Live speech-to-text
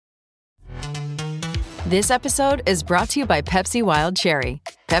This episode is brought to you by Pepsi Wild Cherry.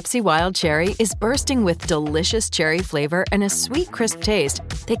 Pepsi Wild Cherry is bursting with delicious cherry flavor and a sweet, crisp taste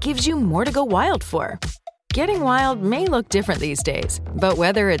that gives you more to go wild for. Getting wild may look different these days, but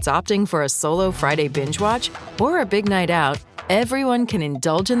whether it's opting for a solo Friday binge watch or a big night out, everyone can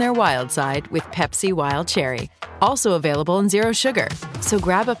indulge in their wild side with Pepsi Wild Cherry. Also available in Zero Sugar. So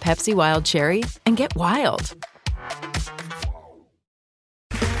grab a Pepsi Wild Cherry and get wild.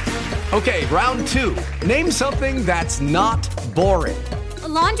 Okay, round two. Name something that's not boring. A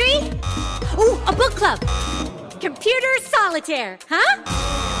laundry? Ooh, a book club. Computer solitaire, huh?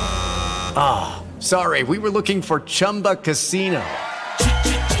 Ah, oh, sorry, we were looking for Chumba Casino.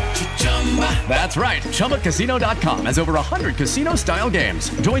 That's right, ChumbaCasino.com has over 100 casino-style games.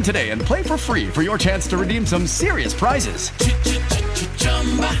 Join today and play for free for your chance to redeem some serious prizes.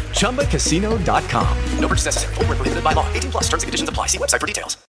 ChumbaCasino.com. No purchase necessary. Void where prohibited by law. 18+. Terms and conditions apply. See website for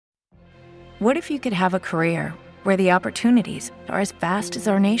details. What if you could have a career where the opportunities are as vast as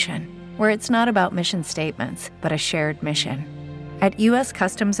our nation, where it's not about mission statements, but a shared mission? At U.S.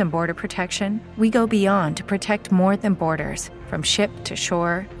 Customs and Border Protection, we go beyond to protect more than borders. From ship to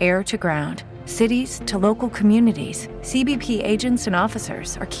shore, air to ground, cities to local communities, CBP agents and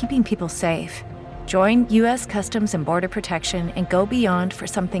officers are keeping people safe. Join U.S. Customs and Border Protection and go beyond for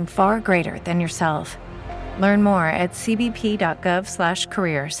something far greater than yourself. Learn more at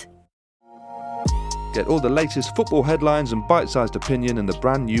cbp.gov/careers. Get all the latest football headlines and bite-sized opinion in the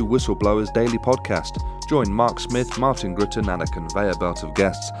brand new Whistleblowers Daily podcast. Join Mark Smith, Martin Gritton and a conveyor belt of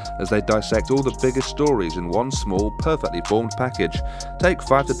guests as they dissect all the biggest stories in one small, perfectly formed package. Take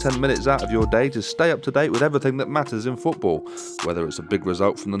 5 to 10 minutes out of your day to stay up to date with everything that matters in football. Whether it's a big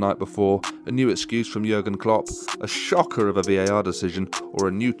result from the night before, a new excuse from Jurgen Klopp, a shocker of a VAR decision, or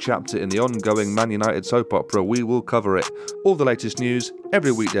a new chapter in the ongoing Man United soap opera, we will cover it. All the latest news,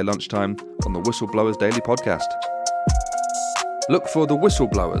 every weekday lunchtime on the Whistleblowers Daily podcast. Look for The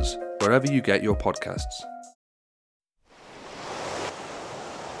Whistleblowers wherever you get your podcasts.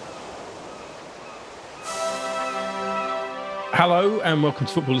 Hello and welcome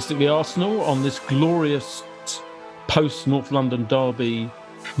to Footballistically Arsenal on this glorious post-North London derby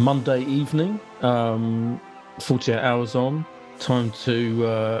Monday evening. 48 hours on. Time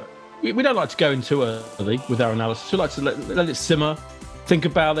to... we don't like to go in too early with our analysis. We like to let it simmer, think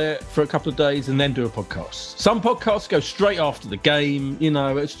about it for a couple of days and then do a podcast. Some podcasts go straight after the game. You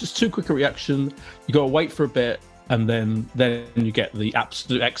know, it's just too quick a reaction. You got to wait for a bit and then you get the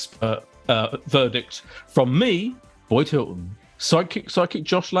absolute expert verdict from me, Boyd Hilton, sidekick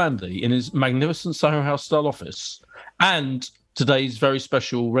Josh Landy in his magnificent Soho House style office, and today's very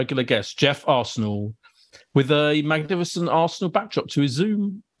special regular guest, Jeff Arsenal, with a magnificent Arsenal backdrop to his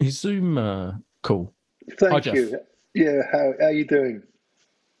Zoom call. Thank you. Yeah, how are you doing?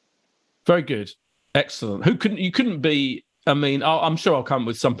 Very good. Excellent. You couldn't be, I mean, I'm sure I'll come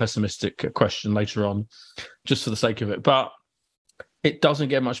with some pessimistic question later on, just for the sake of it, but it doesn't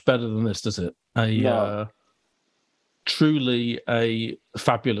get much better than this, does it? No. Truly a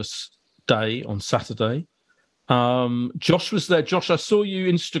fabulous day on Saturday. Josh was there. Josh, I saw you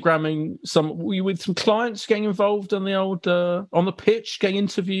Instagramming were you with some clients getting involved on the old, on the pitch, getting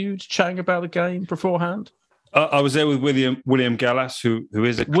interviewed, chatting about the game beforehand? I was there with William Gallas, who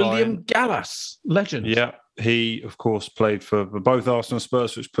is a client. William Gallas, legend. Yeah, he, of course, played for both Arsenal and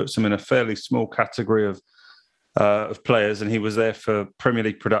Spurs, which puts him in a fairly small category of players. And he was there for Premier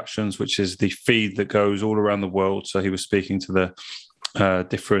League Productions, which is the feed that goes all around the world. So he was speaking to the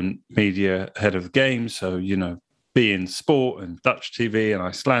different media ahead of the game. So, you know, beIN Sport and Dutch TV and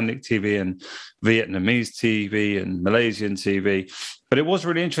Icelandic TV and Vietnamese TV and Malaysian TV. But it was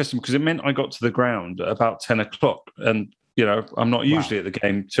really interesting because it meant I got to the ground at about 10 o'clock. And, you know, I'm not usually at the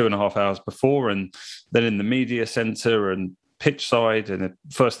game 2.5 hours before. And then in the media centre and pitch side. And the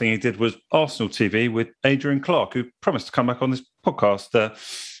first thing he did was Arsenal TV with Adrian Clark, who promised to come back on this podcast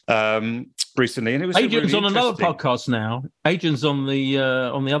recently. And it was Adrian's really on another podcast now. Adrian's on the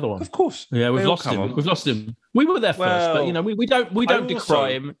other one. Of course. Yeah, we've lost him. We've lost him. We were there first, but, you know, we don't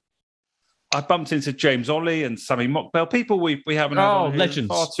decry him. I bumped into James Ollie and Sammy Mockbell, people we haven't had on legends.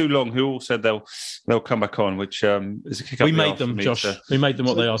 Far too long, who all said they'll come back on, which is a kick up. We made them, Josh. We made them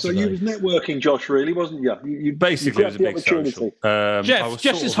what they are. So you was networking, Josh, really, wasn't you? You basically, it was a big social.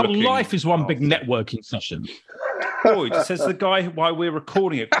 Jeff's whole life is one big networking session. Boyd, says the guy why we're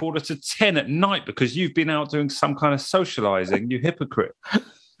recording at 9:45 at night because you've been out doing some kind of socialising, you hypocrite.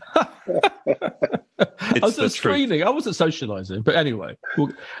 I was at screening. I wasn't socialising, but anyway,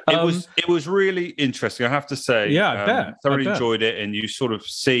 it was really interesting. I have to say, yeah, I bet. Thoroughly enjoyed it, and you sort of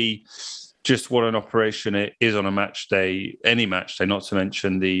see just what an operation it is on a match day, any match day, not to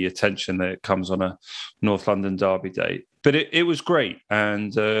mention the attention that comes on a North London derby day. But it was great,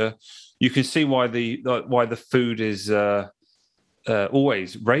 and you can see why the food is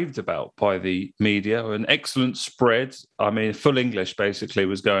always raved about by the media. An excellent spread. I mean, full English basically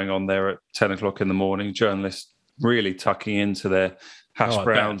was going on there at 10 o'clock in the morning. Journalists really tucking into their hash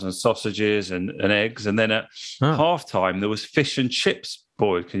browns and sausages and eggs. And then at halftime, there was fish and chips.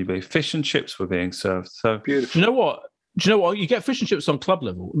 Boy, can you believe fish and chips were being served? So beautiful. Do you know what? You get fish and chips on club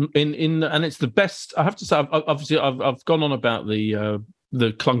level, and it's the best. I have to say, I've gone on about the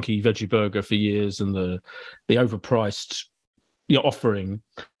clunky veggie burger for years and the overpriced offering,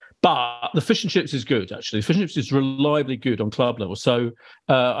 but the fish and chips is good. Actually, the fish and chips is reliably good on club level. So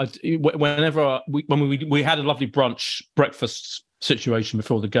whenever we had a lovely breakfast situation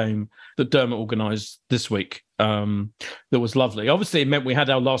before the game that Dermot organised this week, that was lovely. Obviously, it meant we had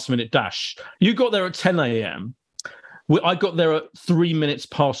our last minute dash. You got there at 10 a.m. I got there at 3 minutes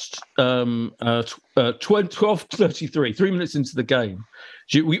past 12:33. 3 minutes into the game.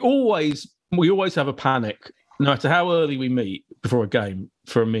 We always have a panic. No matter how early we meet before a game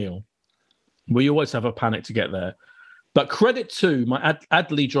for a meal, we always have a panic to get there. But credit to my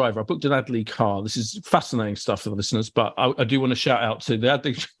Adley driver. I booked an Adley car. This is fascinating stuff for the listeners, but I do want to shout out to the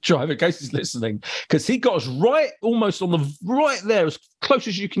Adley driver in case he's listening, because he got us almost right there, as close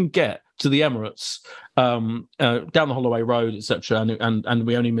as you can get to the Emirates, down the Holloway Road, etc. And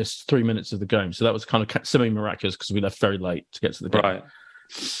we only missed 3 minutes of the game. So that was kind of semi-miraculous because we left very late to get to the game. Right.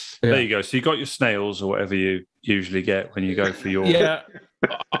 Yeah. There you go. So you got your snails or whatever you usually get when you go for your... Yeah,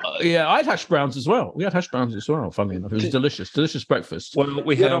 I had hash browns as well. We had hash browns as well, funnily enough. It was delicious breakfast. Well,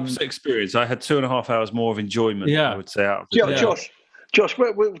 we had opposite experience. I had 2.5 hours more of enjoyment, I would say, out of it. Josh,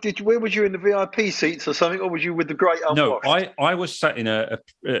 where was you in the VIP seats or something, or was you with the great unwashed? No, I was sat in a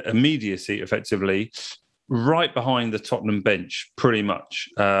media seat, effectively, right behind the Tottenham bench, pretty much,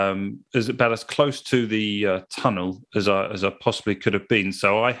 as about as close to the tunnel as I possibly could have been.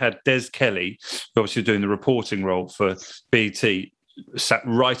 So I had Des Kelly, obviously doing the reporting role for BT, sat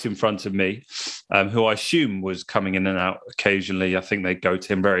right in front of me, who I assume was coming in and out occasionally. I think they go to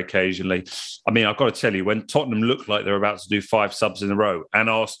him very occasionally. I mean, I've got to tell you, when Tottenham looked like they were about to do 5 subs in a row and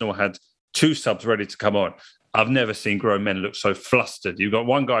Arsenal had 2 subs ready to come on, I've never seen grown men look so flustered. You've got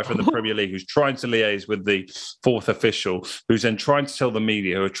one guy from the Premier League who's trying to liaise with the 4th official, who's then trying to tell the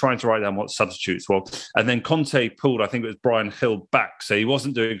media, who are trying to write down what substitutes were. And then Conte pulled, I think it was Brian Hill, back. So he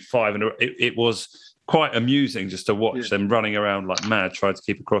wasn't doing 5. And it was quite amusing just to watch them running around like mad, trying to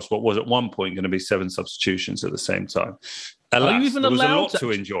keep across what was at one point going to be 7 substitutions at the same time. Alas, are you even there was allowed a lot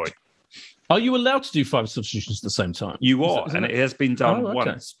to enjoy. Are you allowed to do 5 substitutions at the same time? You are, and it has been done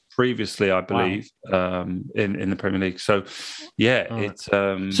once previously, I believe, in the Premier League. So, it's...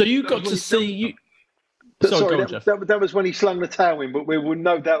 so you got to see... That was when he slung the towel in, but we will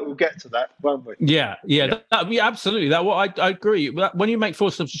no doubt we'll get to that, won't we? Yeah, absolutely. I agree. When you make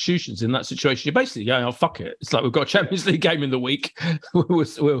 4 substitutions in that situation, you're basically going, "Oh, fuck it." It's like we've got a Champions League game in the week. we'll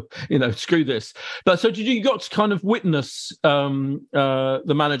screw this. But so you got to kind of witness the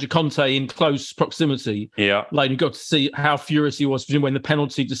manager Conte in close proximity. Yeah, like you got to see how furious he was when the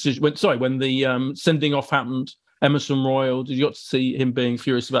penalty decision when the sending off happened. Emerson Royal, did you got to see him being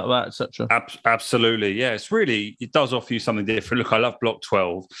furious about that, etc.? Absolutely, yeah. It does offer you something different. Look, I love Block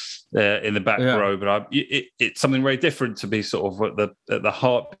 12 in the back row, but it's something very different to be sort of at the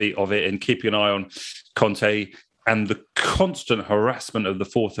heartbeat of it and keeping an eye on Conte and the constant harassment of the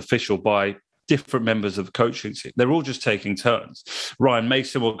 4th official by different members of the coaching team. They're all just taking turns. Ryan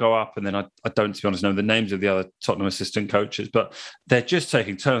Mason will go up, and then I don't, to be honest, know the names of the other Tottenham assistant coaches, but they're just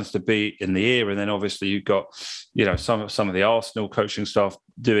taking turns to be in the ear. And then obviously you've got, some of the Arsenal coaching staff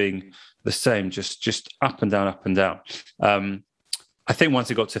doing the same, just up and down, up and down. I think once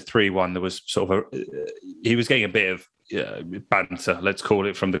it got to 3-1, there was sort of he was getting a bit of banter, let's call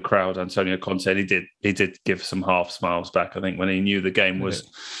it, from the crowd. Antonio Conte, and he did give some half smiles back, I think, when he knew the game was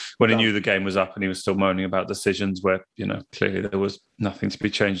up, and he was still moaning about decisions where clearly there was nothing to be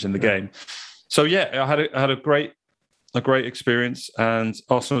changed in the game. So I had a great experience, and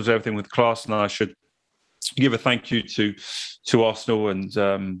Arsenal was everything with class. And I should give a thank you to Arsenal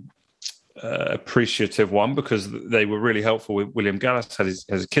and appreciative one, because they were really helpful. William Gallas had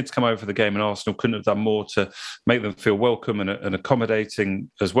his kids come over for the game, and Arsenal couldn't have done more to make them feel welcome and accommodating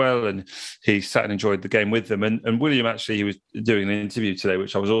as well. And he sat and enjoyed the game with them. And William, actually, he was doing an interview today,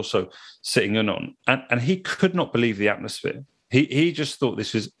 which I was also sitting in on, and he could not believe the atmosphere. He just thought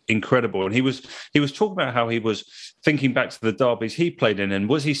this was incredible, and he was talking about how he was thinking back to the derbies he played in, and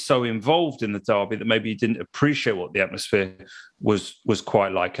was he so involved in the derby that maybe he didn't appreciate what the atmosphere was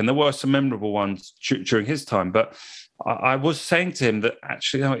quite like. And there were some memorable ones during his time, but I was saying to him that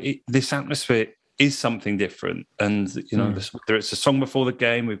actually, this atmosphere is something different, and whether it's a song before the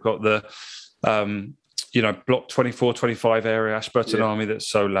game, we've got the block 24, 25 area, Ashburton Army, that's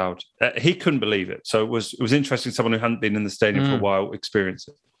so loud. He couldn't believe it. So it was interesting, someone who hadn't been in the stadium for a while experience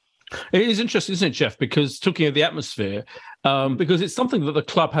it. It is interesting, isn't it, Jeff? Because talking of the atmosphere, because it's something that the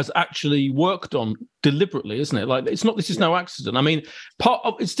club has actually worked on deliberately, isn't it? Like, this is no accident. I mean,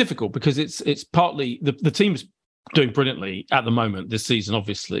 it's difficult because it's partly the team's doing brilliantly at the moment this season,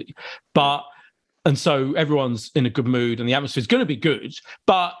 obviously, and so everyone's in a good mood and the atmosphere is going to be good,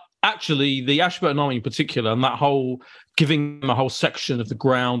 but actually, the Ashburton Army in particular, and that whole giving them a whole section of the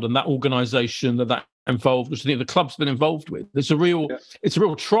ground and that organisation that involved, which I think the club's been involved with, it's a real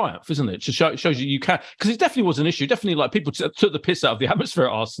triumph, isn't it? It shows you can, because it definitely was an issue. Definitely, like, people took the piss out of the atmosphere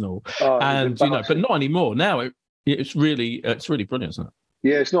at Arsenal, but not anymore. Now it's really brilliant, isn't it?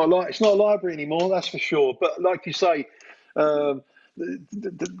 Yeah, it's not a library anymore, that's for sure. But like you say, the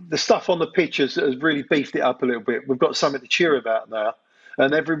stuff on the pitch has really beefed it up a little bit. We've got something to cheer about now.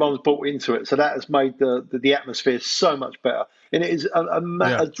 And everyone's bought into it, so that has made the atmosphere so much better. And it is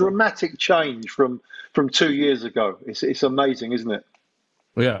a dramatic change from 2 years ago. It's amazing, isn't it?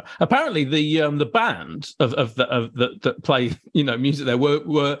 Yeah. Apparently, the band that play music there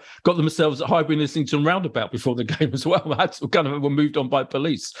were got themselves at Highbury and Islington roundabout before the game as well. Were moved on by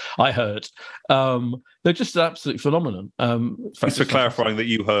police, I heard. They're just an absolute phenomenon. Thanks for clarifying that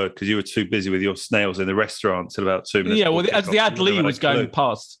you heard, because you were too busy with your snails in the restaurant till about 2 minutes. Yeah, well, as the Adley was going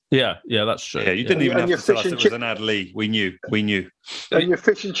past. Yeah, that's true. Yeah, you didn't even have to tell us it was an Adley. We knew. And your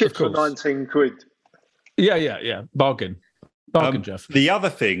fish and chips for 19 quid. Yeah. Bargain, Jeff. The other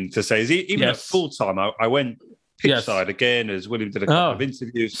thing to say is, even at full time, I went pitchside again, as William did a couple of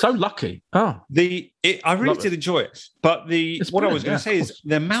interviews. So lucky. I really did enjoy it. But what I was going to say is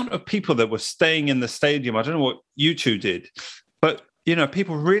the amount of people that were staying in the stadium. I don't know what you two did, but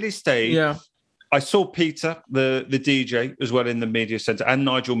people really stayed. Yeah. I saw Peter, the DJ, as well in the media centre, and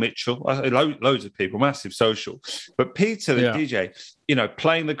Nigel Mitchell. Loads of people, massive social. But Peter, the DJ,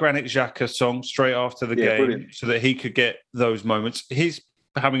 playing the Granit Xhaka song straight after the game, brilliant, so that he could get those moments. He's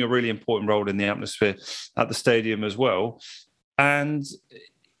having a really important role in the atmosphere at the stadium as well. And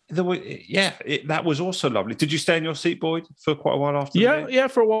that was also lovely. Did you stay in your seat, Boyd, for quite a while after? Yeah,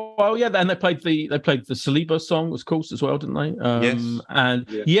 for a while. Yeah, and they played the Saliba song, of course, as well, didn't they? Yes. And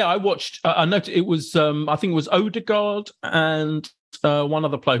I watched. I noticed it was. I think it was Odegaard and one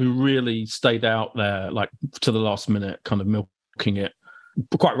other player who really stayed out there, like to the last minute, kind of milking it.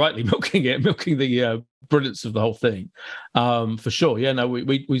 Quite rightly, milking the brilliance of the whole thing, for sure. Yeah, no,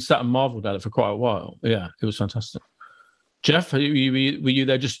 we sat and marvelled at it for quite a while. Yeah, it was fantastic. Jeff, were you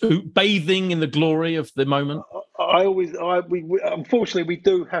there just bathing in the glory of the moment? Unfortunately, we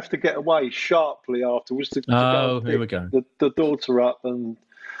do have to get away sharply afterwards to go here we go. The daughter up, and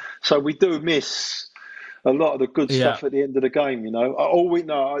so we do miss a lot of the good stuff at the end of the game. I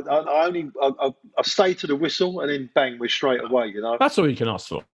stay to the whistle, and then bang, we're straight away. That's all you can ask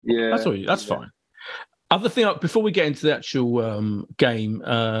for. Yeah, that's fine. Other thing, before we get into the actual game,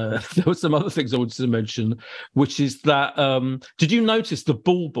 there were some other things I wanted to mention, which is that did you notice the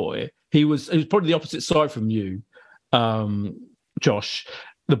ball boy? He was probably the opposite side from you, Josh.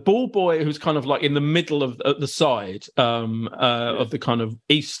 The ball boy who's kind of like in the middle of the side of the kind of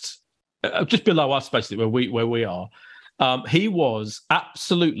east, just below us, basically where we are. He was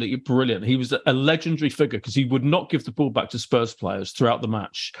absolutely brilliant. He was a legendary figure because he would not give the ball back to Spurs players throughout the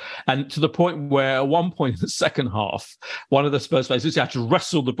match. And to the point where at one point in the second half, one of the Spurs players had to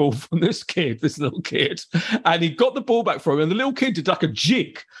wrestle the ball from this little kid. And he got the ball back for him. And the little kid did like a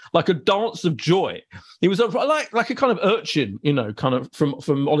jig, like a dance of joy. He was like a kind of urchin, kind of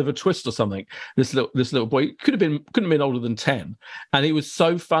from Oliver Twist or something. This little boy couldn't have been older than 10. And he was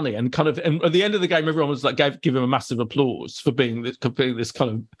so funny. And and at the end of the game, everyone was like, give him a massive applause for being this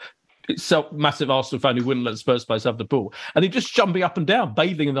kind of massive Arsenal fan who wouldn't let the Spurs players have the ball. And he's just jumping up and down,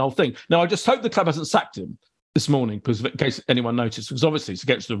 bathing in the whole thing. Now, I just hope the club hasn't sacked him this morning, because in case anyone noticed, because obviously it's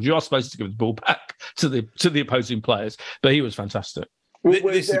against them. You are supposed to give the ball back to the opposing players, but he was fantastic.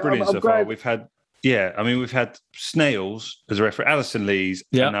 This is brilliant so far. We've had Yeah, I mean, we've had Snails as a referee, Alison Lees,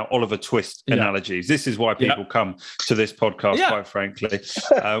 and now Oliver Twist analogies. This is why people come to this podcast, quite frankly.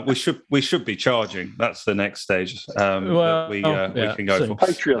 We should be charging. That's the next stage that we can go for.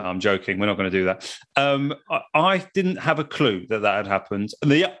 Patreon. I'm joking. We're not going to do that. I didn't have a clue that had happened.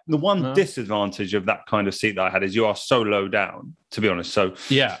 The one disadvantage of that kind of seat that I had is you are so low down, to be honest. So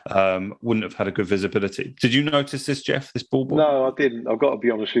wouldn't have had a good visibility. Did you notice this, Jeff, this ball boy? No, I didn't. I've got to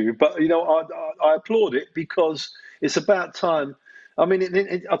be honest with you. But, I applaud it because it's about time. I mean,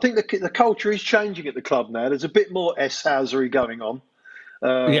 I think the culture is changing at the club now. There's a bit more S-housery going on.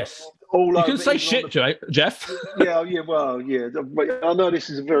 Yes. All you can say shit, Jeff. Yeah. I know this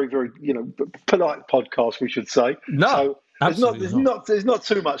is a very, very, polite podcast, we should say. No. So, there's not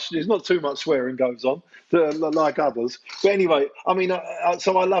too much swearing goes on like others. But anyway, I mean,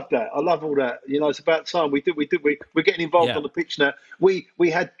 so I love that. I love all that. It's about time we're getting involved on the pitch now. We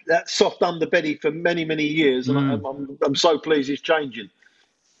had that soft underbelly for many, many years, and I'm so pleased it's changing.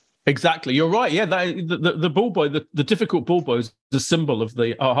 Exactly, you're right. Yeah, the ball boy, the difficult ball boy is the symbol of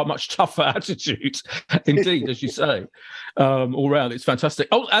the how much tougher attitude. Indeed, as you say, all round, it's fantastic.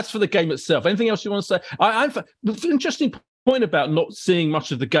 Oh, as for the game itself, anything else you want to say? I've an interesting point about not seeing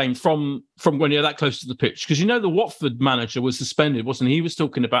much of the game from when you're that close to the pitch, because the Watford manager was suspended, wasn't he? He was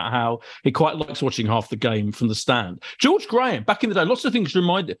talking about how he quite likes watching half the game from the stand. George Graham, back in the day, lots of things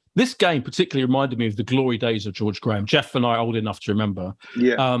this game particularly reminded me of the glory days of George Graham. Jeff and I are old enough to remember.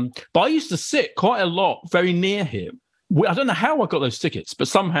 Yeah. But I used to sit quite a lot very near him. I don't know how I got those tickets, but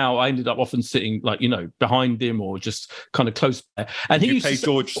somehow I ended up often sitting behind him or just kind of close by. And you paid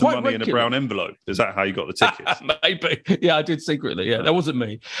George some money in a brown envelope. Is that how you got the tickets? Maybe. Yeah, I did secretly. Yeah, that wasn't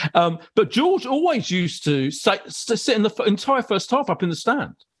me. But George always used to sit in the entire first half up in the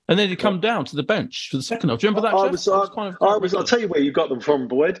stand. And then he'd come down to the bench for the second half. Do you remember that? I'll tell you where you got them from,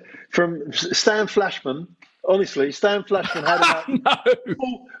 Boyd. From Stan Flashman. Honestly, Stan Flashman had about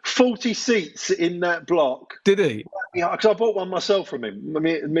 40 seats in that block. Did he? Because I bought one myself from him.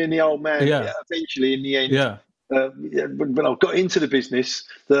 Me and the old man, eventually, in the end, when I got into the business,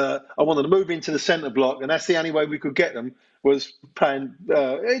 I wanted to move into the centre block, and that's the only way we could get them, was paying.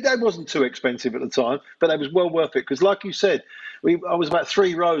 That wasn't too expensive at the time, but that was well worth it. Because like you said, I was about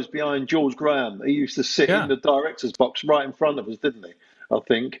 3 rows behind George Graham. He used to sit in the director's box right in front of us, didn't he? I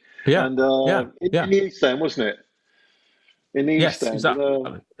think. Yeah. And in the East Stand, wasn't it? In the East Stand.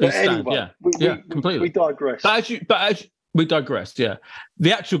 Exactly. But anyway, completely. We digress. We digressed, yeah.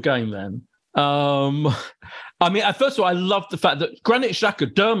 The actual game then. I mean, first of all, I love the fact that Granit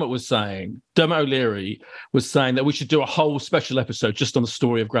Xhaka, Dermot O'Leary was saying that we should do a whole special episode just on the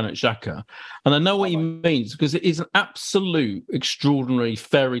story of Granit Xhaka. And I know what he means, because it is an absolute extraordinary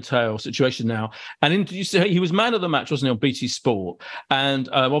fairy tale situation now. And you see, he was man of the match, wasn't he, on BT Sport? And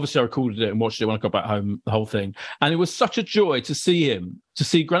obviously I recorded it and watched it when I got back home, the whole thing. And it was such a joy to see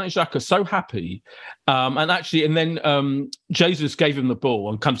Granit Xhaka so happy. And then Jesus gave him the ball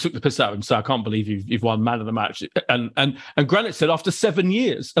and kind of took the piss out of him, so I can't believe you've won man of the match. And Granit said after 7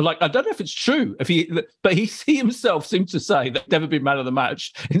 years, and I don't know if it's true, but he himself seemed to say that never been man of the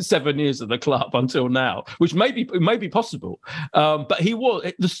match in 7 years at the club until now, which may be possible. But he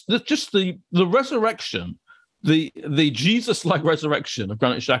was just the resurrection. The Jesus-like resurrection of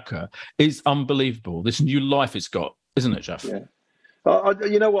Granit Xhaka is unbelievable. This new life it's got, isn't it, Jeff? Yeah.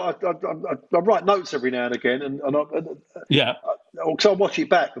 You know what? I write notes every now and again, and because I watch it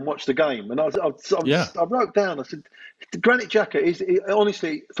back and watch the game, and I wrote down. I said, Granit Xhaka is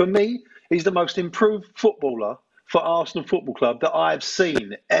honestly, for me, he's the most improved footballer for Arsenal Football Club that I've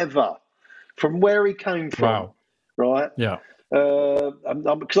seen ever. From where he came from, right? Yeah.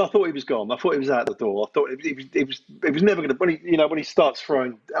 Because I thought he was gone. I thought he was out the door. I thought he was never going to. When he starts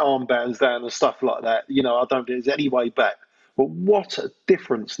throwing armbands down and stuff like that, I don't think there's any way back. But what a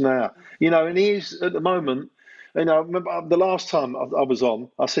difference now, and he is at the moment. I remember the last time I was on,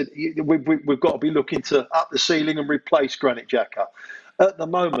 I said we've got to be looking to up the ceiling and replace Granit Xhaka. At the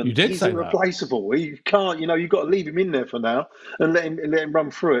moment, he's irreplaceable. He can't, you've got to leave him in there for now and let him run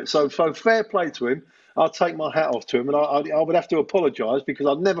through it. So fair play to him. I'll take my hat off to him, and I would have to apologise because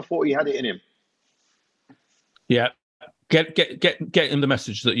I never thought he had it in him. Yeah. Get him the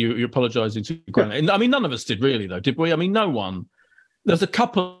message that you're apologising to Granit. I mean, none of us did really, though, did we? I mean, no one. There's a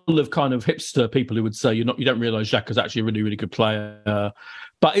couple of kind of hipster people who would say you don't realise Xhaka's actually a really, really good player.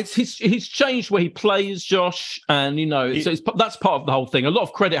 But he's changed where he plays, Josh, and that's part of the whole thing. A lot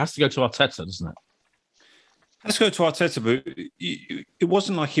of credit has to go to Arteta, doesn't it? Let's go to Arteta, but it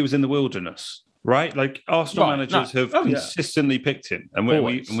wasn't like he was in the wilderness. Right, like Arsenal managers have consistently picked him, and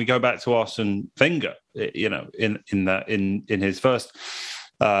we go back to Arsene Wenger, in his first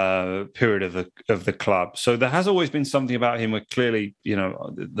period of the club. So there has always been something about him where clearly,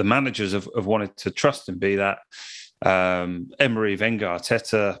 the managers have wanted to trust him, be that Emery, Wenger,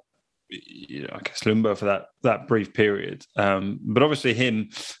 Arteta, I guess Lumba for that brief period. But obviously him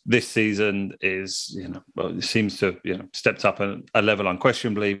this season is, it seems to have, stepped up a level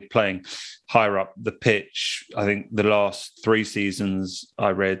unquestionably, playing higher up the pitch. I think the last 3 seasons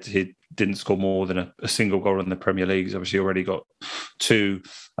I read, he didn't score more than a single goal in the Premier League. He's obviously already got 2,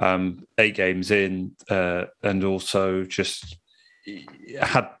 8 games in, and also just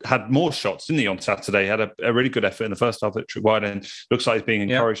had more shots, didn't he, on Saturday? Had a really good effort in the first half at Wide, and looks like he's being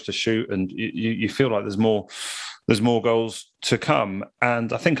encouraged to shoot, and you feel like there's more goals to come.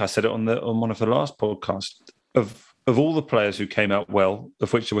 And I think I said it on one of the last podcasts, of all the players who came out well,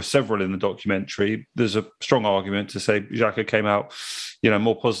 of which there were several in the documentary, there's a strong argument to say Xhaka came out,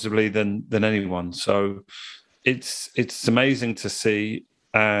 more positively than anyone. So it's amazing to see,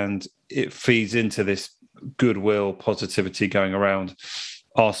 and it feeds into this goodwill, positivity going around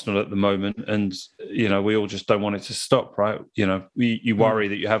Arsenal at the moment. And, we all just don't want it to stop, right? You worry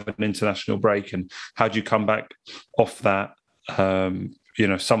that you have an international break, and how do you come back off that?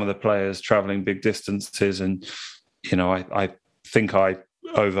 Some of the players travelling big distances, and, I think I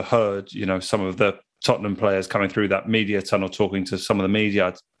overheard, some of the Tottenham players coming through that media tunnel talking to some of the media.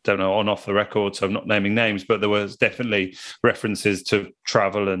 I don't know, off the record, so I'm not naming names, but there was definitely references to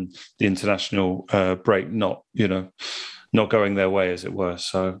travel and the international break not going their way, as it were.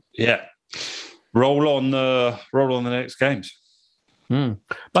 So yeah, roll on the next games. But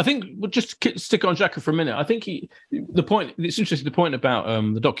I think we'll just stick on Xhaka for a minute. I think it's interesting, the point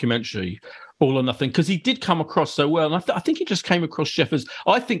about the documentary All or Nothing, because he did come across so well, and I think he just came across, Jeff, as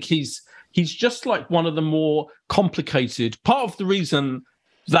I think he's just like one of the more complicated. Part of the reason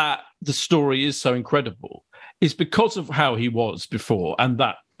that the story is so incredible is because of how he was before, and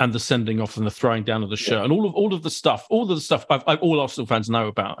the sending off and the throwing down of the shirt, and all of the stuff all Arsenal fans know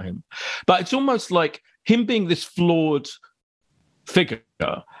about him. But it's almost like him being this flawed figure.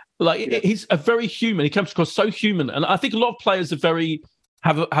 He's a very human. He comes across so human, and I think a lot of players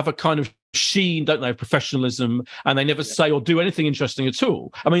have a kind of sheen, don't they, of professionalism, and they never say or do anything interesting at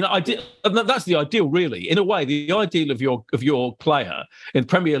all. I mean, that's the ideal, really. In a way, the ideal of your player in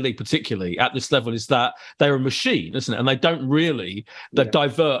Premier League, particularly at this level, is that they're a machine, isn't it? And they don't really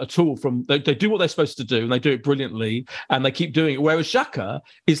divert at all from. They do what they're supposed to do, and they do it brilliantly, and they keep doing it. Whereas Xhaka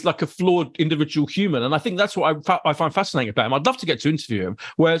is like a flawed individual human, and I think that's what I find fascinating about him. I'd love to get to interview him.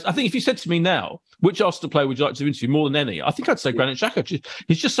 Whereas I think if you said to me now, which Arsenal player would you like to interview more than any, I think I'd say Granit Xhaka.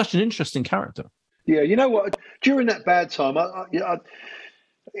 He's just such an interesting character. Yeah, you know what? During that bad time,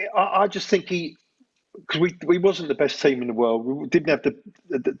 I just think because we wasn't the best team in the world. We didn't have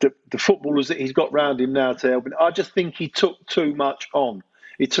the footballers that he's got round him now to help him. I just think he took too much on.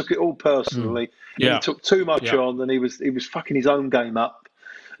 He took it all personally. He took too much on, and he was fucking his own game up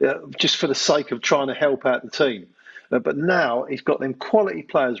just for the sake of trying to help out the team. But now he's got them quality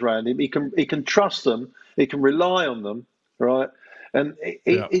players around him. He can trust them. He can rely on them, right? And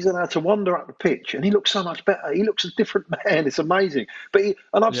he's allowed to wander up the pitch, and he looks so much better. He looks a different man. It's amazing. But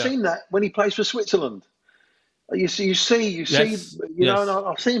I've seen that when he plays for Switzerland. You see, and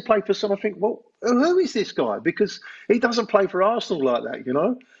I've seen him play for some. I think, well, who is this guy? Because he doesn't play for Arsenal like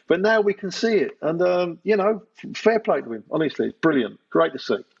that, But now we can see it, and fair play to him. Honestly, it's brilliant. Great to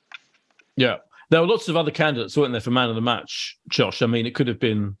see. Yeah, there were lots of other candidates, weren't there, for man of the match, Josh? I mean, it could have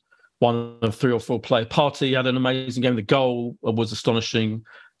been one of 3 or 4 players. Partey had an amazing game. The goal was astonishing.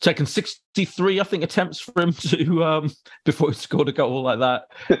 Taken 63, I think, attempts for him to before he scored a goal like that.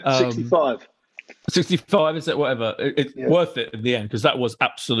 65, is it? Whatever. It's worth it in the end, because that was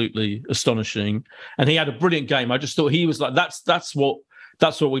absolutely astonishing. And he had a brilliant game. I just thought he was like, that's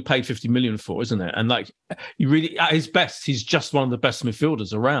what we paid 50 million for, isn't it? And like, you really, at his best, he's just one of the best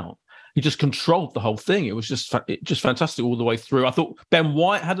midfielders around. He just controlled the whole thing. It was just fantastic all the way through. I thought Ben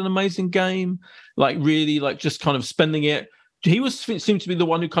White had an amazing game, like really, like just kind of spending it. He seemed to be the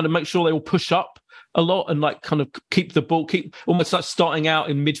one who kind of makes sure they all push up a lot and like kind of keep the ball, keep almost like starting out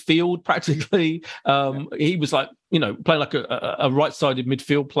in midfield practically. He was like, playing like a right-sided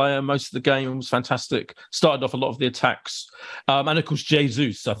midfield player most of the game. It was fantastic. Started off a lot of the attacks. And of course,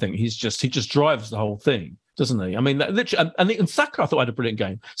 Jesus, I think he just drives the whole thing, doesn't he? I mean, literally, and Saka, I thought, had a brilliant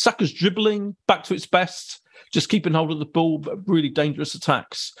game. Saka's dribbling back to its best, just keeping hold of the ball, but really dangerous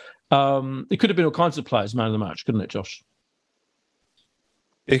attacks. It could have been all kinds of players man of the match, couldn't it, Josh?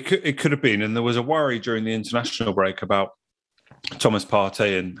 It could have been, and there was a worry during the international break about Thomas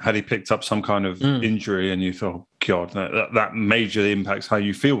Partey, and had he picked up some kind of injury, and you thought, God, that majorly impacts how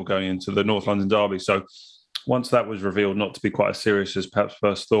you feel going into the North London derby. So once that was revealed not to be quite as serious as perhaps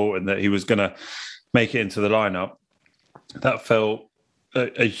first thought, and that he was going to make it into the lineup, that felt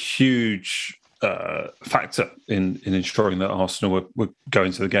a huge factor in ensuring that Arsenal were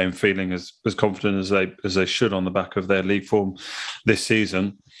going to the game feeling as confident as they should on the back of their league form this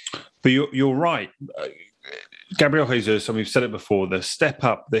season. But you're right. Gabriel Jesus, and we've said it before, the step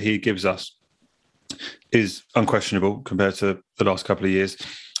up that he gives us is unquestionable compared to the last couple of years.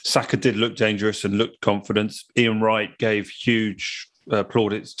 Saka did look dangerous and looked confident. Ian Wright gave huge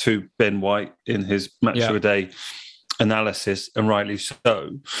plaudits to Ben White in his match of the day analysis, and rightly so.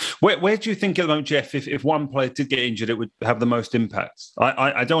 Where do you think at the moment, Jeff, if one player did get injured, it would have the most impact?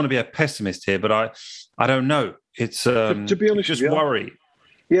 I don't want to be a pessimist here, but I don't know. It's to be honest, just worry.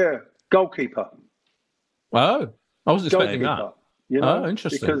 Yeah, goalkeeper. Oh, I was expecting goalkeeper, that. Oh,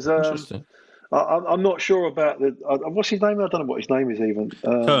 interesting. Because interesting. I'm not sure about what's his name? I don't know what his name is even.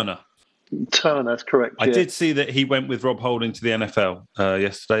 Turner, that's correct. I did see that he went with Rob Holding to the NFL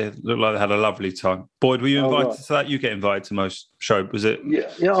yesterday. It looked like they had a lovely time. Boyd, were you invited to that? You get invited to most shows, was it?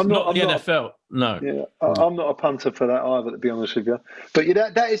 Yeah. I'm not the NFL. No. Yeah, I'm not a punter for that either, to be honest with you. But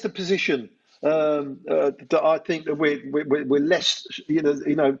that is the position that I think that we're less,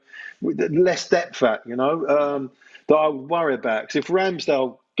 less depth at. That I worry about, because if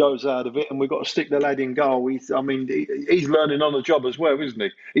Ramsdale goes out of it and we've got to stick the lad in goal, he's learning on the job as well, isn't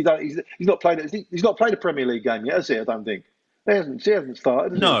he? He's not played a Premier League game yet, has he? I don't think he hasn't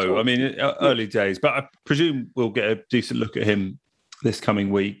started. No, I mean early days, but I presume we'll get a decent look at him this coming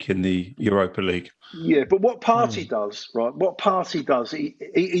week in the Europa League. Yeah, but what Partey does, right? What Partey does,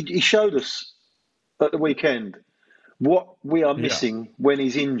 he showed us at the weekend what we are missing when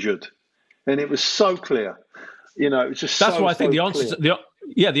he's injured, and it was so clear. It's just that's so, why I think the answer.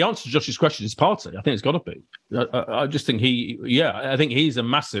 The answer to Josh's question is Partey. I think it's got to be. I just think I think he's a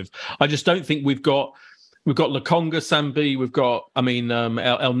massive. I just don't think we've got Lokonga, Sambi, we've got. El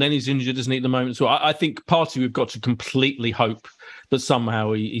Nenny's injured, isn't he, at the moment? So I think Partey, we've got to completely hope that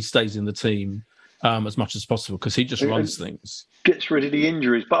somehow he stays in the team as much as possible, because he just runs things. Gets rid of the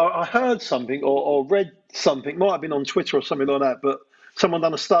injuries. But I heard something or read something, might have been on Twitter or something like that, but someone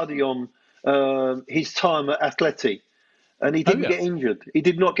done a study on his time at Atleti, and he didn't get injured. He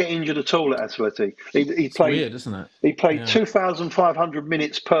did not get injured at all at Atleti. He played, weird, isn't it? He played 2,500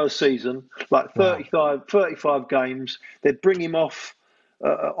 minutes per season, like 35 games. They'd bring him off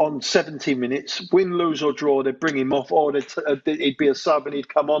on 70 minutes, win, lose or draw, they'd bring him off, or he'd be a sub and he'd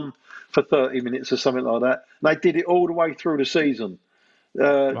come on for 30 minutes or something like that. And they did it all the way through the season,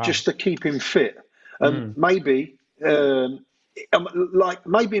 just to keep him fit. And maybe Arteta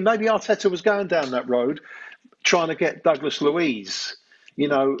was going down that road, trying to get Douglas Luiz,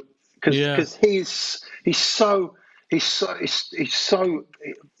 because he's so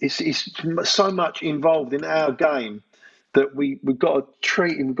much involved in our game that we've got to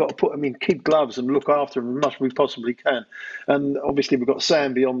treat him, we've got to put him in kid gloves and look after him as much as we possibly can. And obviously we've got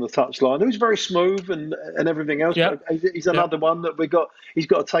Sambi on the touchline, who's very smooth and everything else. But he's another one that he's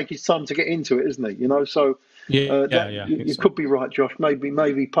got to take his time to get into it, isn't he? So you could be right, Josh. Maybe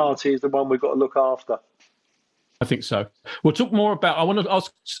Partey is the one we've got to look after. I think so. We'll talk more about. I want to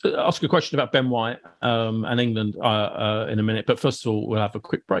ask a question about Ben White and England in a minute, but first of all, we'll have a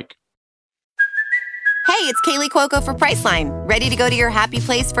quick break. Hey, it's Kaylee Cuoco for Priceline. Ready to go to your happy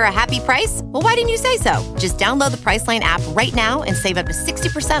place for a happy price? Well, why didn't you say so? Just download the Priceline app right now and save up to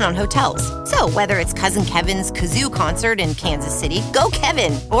 60% on hotels. So whether it's Cousin Kevin's Kazoo Concert in Kansas City, go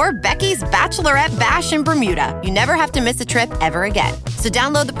Kevin, or Becky's Bachelorette Bash in Bermuda, you never have to miss a trip ever again. So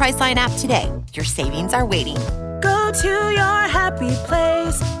download the Priceline app today. Your savings are waiting. Go to your happy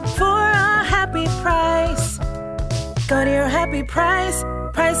place for a happy price. Go to your happy price,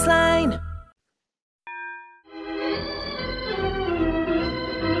 Priceline.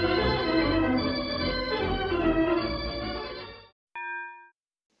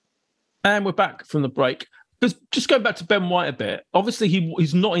 And we're back from the break. Because just going back to Ben White a bit, obviously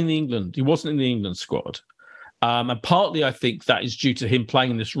he's not in the England. He wasn't in the England squad. And partly, I think that is due to him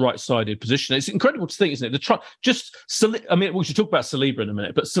playing in this right-sided position. It's incredible to think, isn't it? We should talk about Saliba in a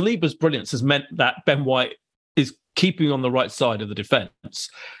minute, but Saliba's brilliance has meant that Ben White is keeping on the right side of the defence,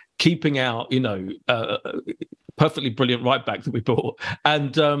 keeping out, perfectly brilliant right-back that we bought.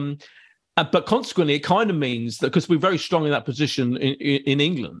 But consequently, it kind of means that because we're very strong in that position in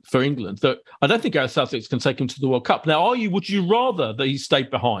England, that I don't think our Southgate can take him to the World Cup. Now, would you rather that he stayed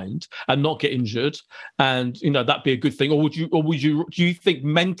behind and not get injured, and that be a good thing, or do you think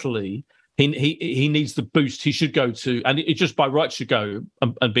mentally he needs the boost? He should go to, and it just by right should go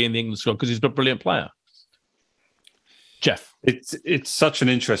and be in the England squad because he's a brilliant player. Jeff. It's such an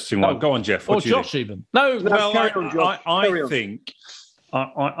interesting one. Go on, Jeff. Or Josh, even. No, well, carry on, Josh.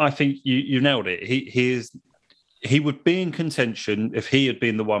 I think you nailed it. He would be in contention if he had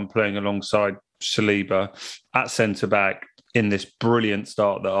been the one playing alongside Saliba at centre back in this brilliant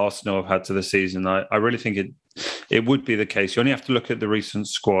start that Arsenal have had to the season. I really think it would be the case. You only have to look at the recent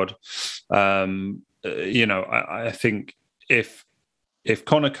squad. I think if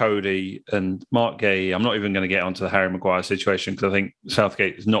Connor Cody and Mark Gay, I'm not even going to get onto the Harry Maguire situation because I think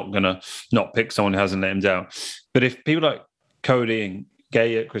Southgate is not going to not pick someone who hasn't let him down. But if people like Cody and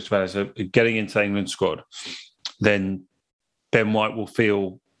Gay at Crystal Palace are getting into the England squad, then Ben White will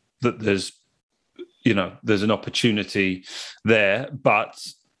feel that there's an opportunity there. But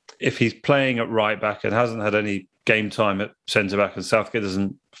if he's playing at right back and hasn't had any game time at centre back, and Southgate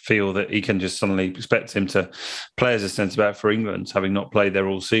doesn't feel that he can just suddenly expect him to play as a centre back for England, having not played there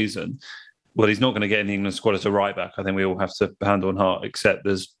all season, well, he's not going to get in the England squad as a right back. I think we all have to hand on heart accept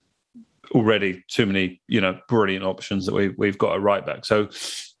there's already too many, brilliant options that we've got at right back. So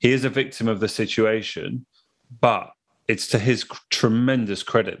he is a victim of the situation, but it's to his tremendous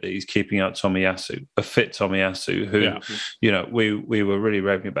credit that he's keeping out Tomiyasu, a fit Tomiyasu, who, we were really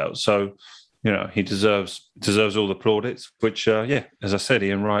raving about. So, he deserves all the plaudits, which, as I said,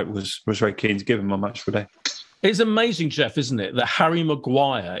 Ian Wright was very keen to give him on Match of the Day. It's amazing, Jeff, isn't it, that Harry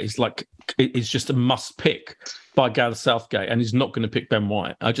Maguire is just a must pick by Gareth Southgate, and he's not going to pick Ben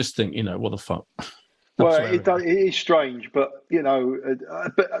White. I just think, what the fuck. Well, it is strange, but you've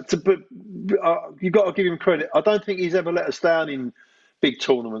got to give him credit. I don't think he's ever let us down in big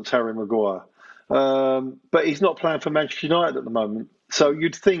tournaments, Harry Maguire. But he's not playing for Manchester United at the moment, so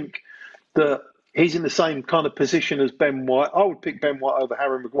you'd think that he's in the same kind of position as Ben White. I would pick Ben White over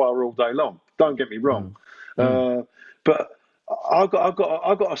Harry Maguire all day long. Don't get me wrong, but I've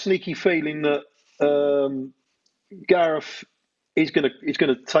got a sneaky feeling that Gareth. He's going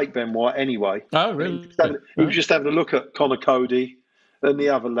to take Ben White anyway. Oh, really? He was just having a look at Connor Cody and the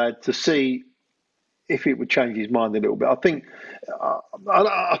other lad to see if it would change his mind a little bit. I think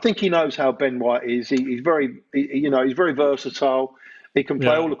he knows how Ben White is. He's very versatile. He can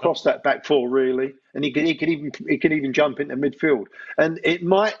play all across that back four, really, and he can even jump into midfield. And it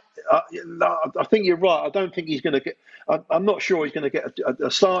might. I think you're right. I don't think he's going to get. I'm not sure he's going to get a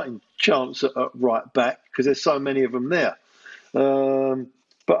starting chance at right back because there's so many of them there.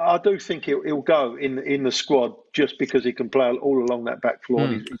 But I do think he'll go in the squad just because he can play all along that back floor.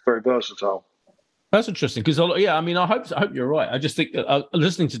 And he's very versatile. That's interesting because, I hope you're right. I just think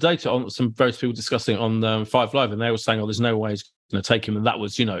listening to data on some various people discussing on 5 Live, and they were saying, there's no way he's going to take him. And that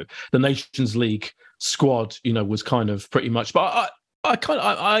was, the Nations League squad, was kind of pretty much. But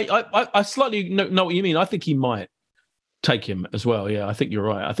I slightly know what you mean. I think he might take him as well. Yeah, I think you're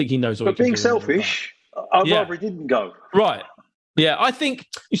right. I think he knows what he can do. But being selfish, I'd rather he didn't go. Right. Yeah, I think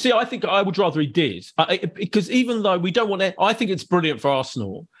I would rather he did. Because even though we don't want to, I think it's brilliant for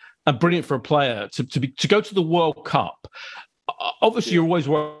Arsenal and brilliant for a player to go to the World Cup. Obviously, you're always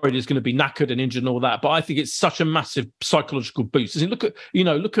worried he's going to be knackered and injured and all that, but I think it's such a massive psychological boost. Look at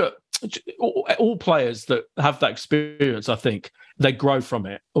all players that have that experience. I think they grow from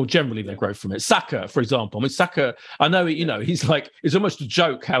it, or generally they grow from it. Saka, for example. I mean, Saka, I know, he's it's almost a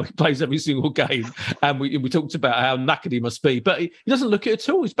joke how he plays every single game. And we talked about how knackered he must be, but he doesn't look it at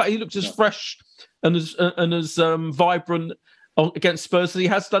all. He looks as fresh and as vibrant against Spurs as he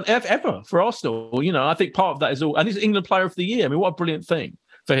has done ever for Arsenal. I think part of that is all, and he's England Player of the Year. I mean, what a brilliant thing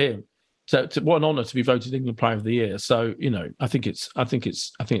for him. So what an honour to be voted England Player of the Year. So I think it's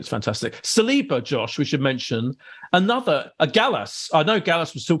fantastic. Saliba, Josh, we should mention a Gallas. I know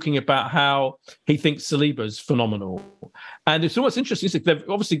Gallas was talking about how he thinks Saliba's phenomenal, and it's always interesting.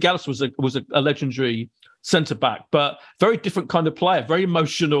 Obviously, Gallas was a legendary centre back, but very different kind of player, very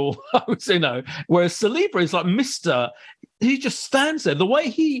emotional. Whereas Saliba is like Mr. He just stands there. The way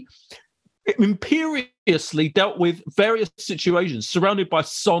he imperiously dealt with various situations, surrounded by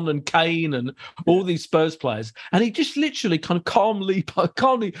Son and Kane and all these Spurs players, and he just literally kind of calmly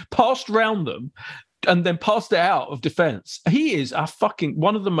passed around them and then passed it out of defence. He is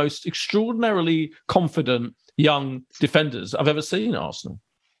one of the most extraordinarily confident young defenders I've ever seen at Arsenal.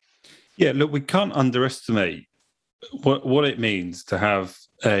 Yeah, look, we can't underestimate what it means to have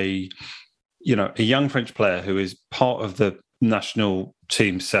a young French player who is part of the national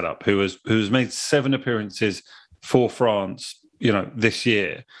team setup, who's made 7 appearances for France, this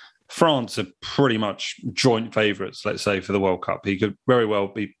year. France are pretty much joint favourites, let's say, for the World Cup. He could very well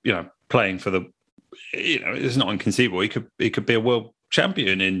be, playing for the, it's not inconceivable. He could be a world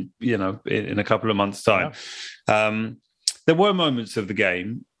champion in a couple of months' time. Yeah. There were moments of the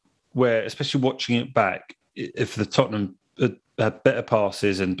game where, especially watching it back, if the Tottenham had better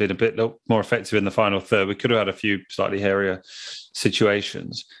passes and been a bit more effective in the final third, we could have had a few slightly hairier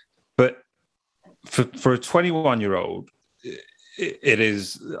situations. But for a 21-year-old, it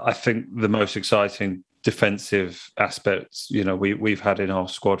is, I think, the most exciting defensive aspects we've had in our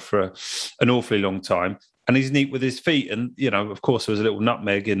squad for an awfully long time. And he's neat with his feet, and of course there was a little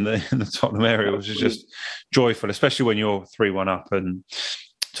nutmeg in the Tottenham area, which is just joyful, especially when you're 3-1 up and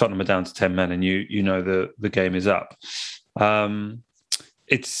Tottenham are down to 10 men, and you know the game is up.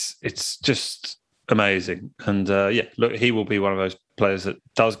 It's just amazing, and look, he will be one of those players that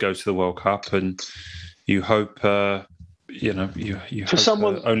does go to the World Cup, and you hope. You hope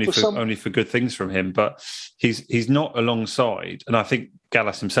only for good things from him, but he's not alongside, and I think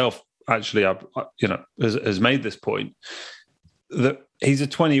Gallas himself actually, has made this point that he's a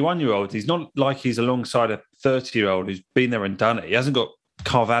 21-year-old. He's not like he's alongside a 30-year-old who's been there and done it. He hasn't got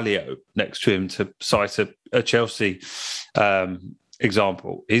Carvalho next to him to cite a Chelsea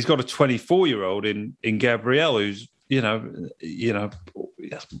example. He's got a 24-year-old in Gabriel who's not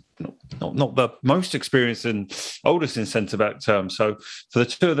the most experienced and oldest in centre-back terms. So for the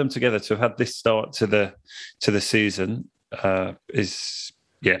two of them together to have had this start to the season is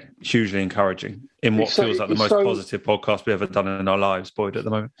hugely encouraging in what feels like the most positive podcast we've ever done in our lives, Boyd, at the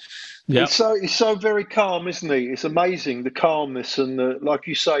moment. Yeah, he's so very calm, isn't he? It's amazing, the calmness and like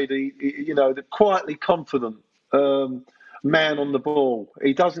you say, the quietly confident man on the ball.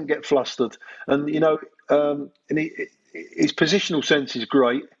 He doesn't get flustered, and his positional sense is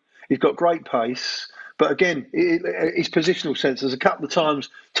great. He's got great pace, but again, his positional sense. There's a couple of times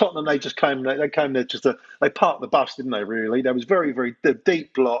Tottenham they came there they parked the bus, didn't they? Really, there was very very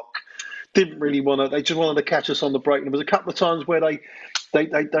deep block. Didn't really want to. They just wanted to catch us on the break. And there was a couple of times where they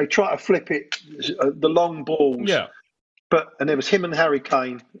try to flip it, the long balls. Yeah. And there was him and Harry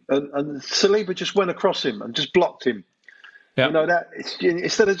Kane, and Saliba just went across him and just blocked him. Yeah.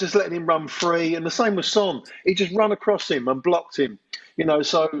 Instead of just letting him run free, and the same with Son, he just run across him and blocked him.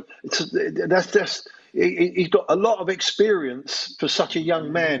 So he's got a lot of experience for such a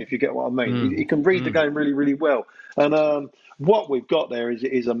young man, if you get what I mean. He can read the game really, really well. And what we've got there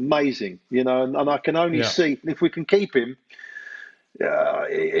is amazing, and I can only see if we can keep him.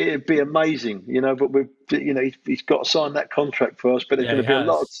 It'd be amazing, but he's got to sign that contract for us. But there's going to be a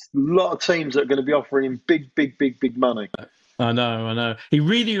lot of teams that are going to be offering him big money. I know. He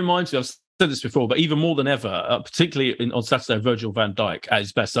really reminds me. I've said this before, but even more than ever, particularly on Saturday, Virgil van Dijk at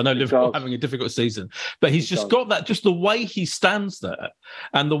his best. I know Liverpool are having a difficult season, but he's just got that. Just the way he stands there,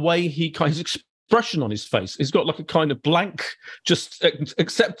 and the way his expression on his face, he's got like a kind of blank. He just seems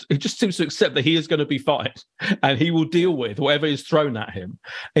to accept that he is going to be fine, and he will deal with whatever is thrown at him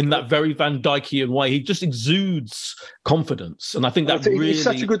in that very Van Dijkian way. He just exudes confidence, and I think that he's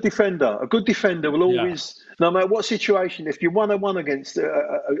such a good defender. A good defender will always. Yeah. No matter what situation, if you're 1-on-1 against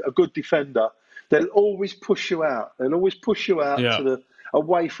a good defender, they'll always push you out. They'll always push you out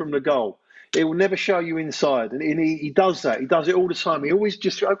away from the goal. It will never show you inside. And he does that. He does it all the time. He always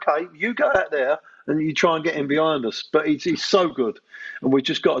just, okay, you go out there and you try and get him behind us. But he's so good. And we've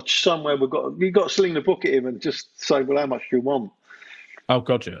just got you've got to sling the book at him and just say, well, how much do you want? Oh,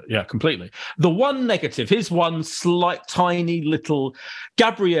 God, yeah, completely. The one negative, his one slight, tiny little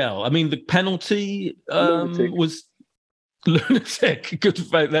Gabriel. I mean, the penalty was lunatic. Good,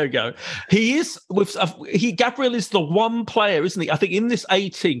 there we go. Gabriel is the one player, isn't he? I think in this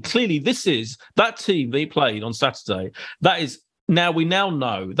 18, clearly this is that team they played on Saturday. That is we now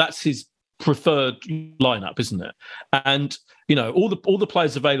know that's his preferred lineup, isn't it? And all the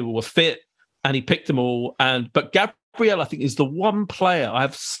players available were fit, and he picked them all. But Gabriel, I think, is the one player I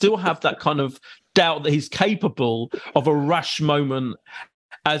still have that kind of doubt that he's capable of a rash moment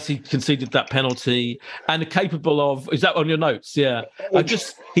as he conceded that penalty, and capable of, is that on your notes? Yeah.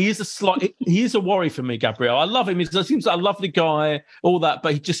 He is a worry for me, Gabriel. I love him. He seems like a lovely guy, all that,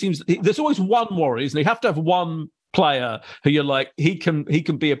 but he just seems, there's always one worry, isn't he? You have to have one player who you're like, he can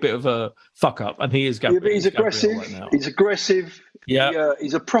be a bit of a fuck up, and he is Gabriel. Yeah, he's aggressive. Right now. He's aggressive. Yeah.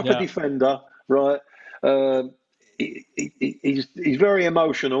 He's a proper defender, right? He's very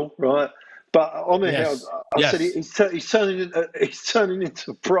emotional, right? But on the hill, I said he's turning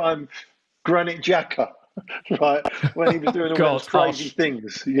into prime Granit Xhaka, right? When he was doing all those crazy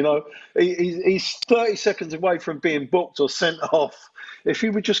things, he's 30 seconds away from being booked or sent off. If he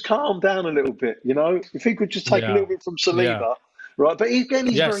would just calm down a little bit, if he could just take a little bit from Saliba. Right, but he's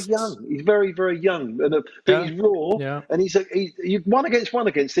very young. He's very, very young, but he's raw, and he's one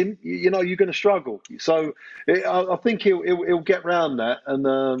against him. You're going to struggle. So I think he'll get round that,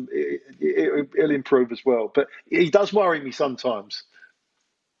 and he'll improve as well. But he does worry me sometimes.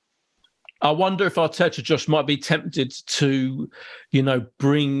 I wonder if Arteta, Josh, might be tempted to,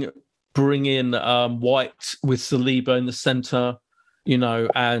 bring in White with Saliba in the centre,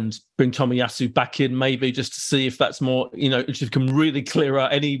 and bring Tomiyasu back in maybe just to see if that's more, if you can really clear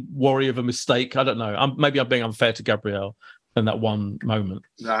out any worry of a mistake. I don't know. Maybe I'm being unfair to Gabriel in that one moment.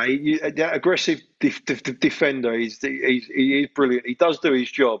 No, that aggressive defender. He is brilliant. He does do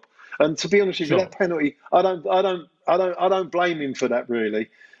his job. And to be honest with you, that penalty, I don't blame him for that really.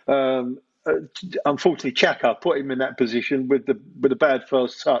 Unfortunately, Xhaka put him in that position with a bad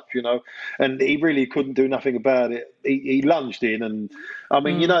first touch, and he really couldn't do nothing about it. He lunged in, and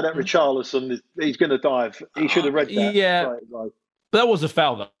that Richarlison, he's going to dive. He should have read that. Yeah, that was a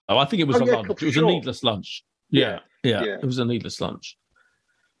foul though. I think it was a lunge. It was a needless lunge. Yeah, it was a needless lunge.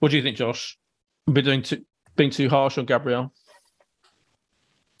 What do you think, Josh? Being too harsh on Gabriel?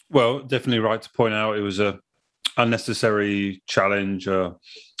 Well, definitely right to point out it was a unnecessary challenge, a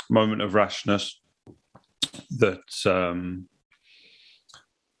moment of rashness that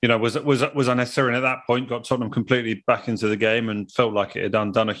was unnecessary, and at that point got Tottenham completely back into the game and felt like it had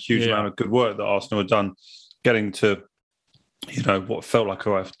done a huge amount of good work that Arsenal had done, getting to what felt like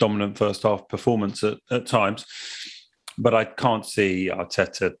a dominant first half performance at times. But I can't see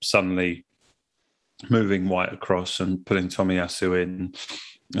Arteta suddenly moving White across and putting Tomiyasu in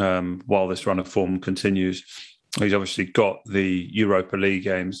while this run of form continues. He's obviously got the Europa League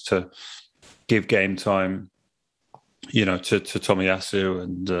games to give game time, to Tomiyasu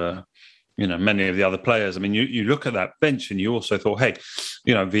and, many of the other players. I mean, you look at that bench and you also thought, hey,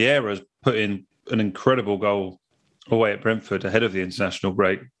 Vieira's put in an incredible goal away at Brentford ahead of the international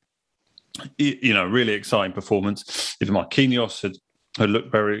break. Really exciting performance. Even Marquinhos had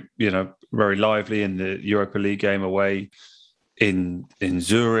looked very, very lively in the Europa League game away in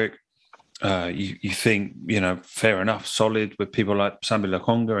Zurich. You think, fair enough, solid with people like Sambi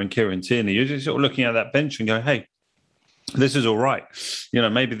Lokonga and Kieran Tierney. You're just sort of looking at that bench and go, hey, this is all right.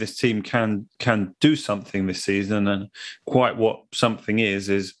 Maybe this team can do something this season, and quite what something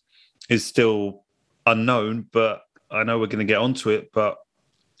is still unknown, but I know we're going to get onto it, but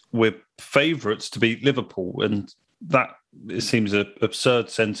we're favourites to beat Liverpool, and that it seems an absurd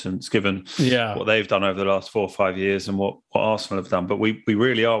sentence given what they've done over the last 4 or 5 years and what Arsenal have done. But we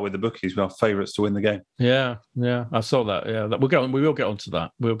really are, with the bookies, we are favourites to win the game. Yeah, I saw that. Yeah, we will get onto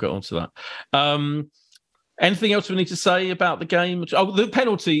that. We'll get onto that. Anything else we need to say about the game? Oh, the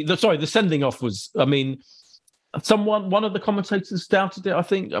penalty. The sending off was. I mean, one of the commentators doubted it. I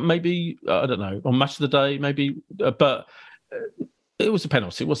think maybe I don't know, on Match of the Day, maybe, but. It was a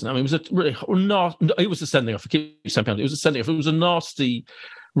penalty, wasn't it? I mean, it was a really it was a sending off. I keep saying penalty. It was a sending off. It was a nasty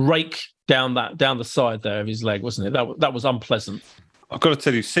rake down the side there of his leg, wasn't it? That was unpleasant. I've got to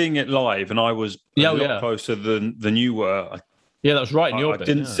tell you, seeing it live, and I was a lot closer than you were. Yeah, that was right in your bit. I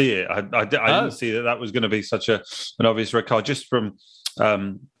didn't see it. I didn't see that was going to be such an obvious red card just from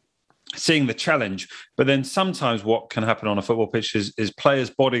seeing the challenge. But then sometimes what can happen on a football pitch is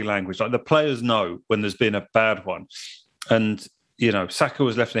players' body language. Like the players know when there's been a bad one. And Saka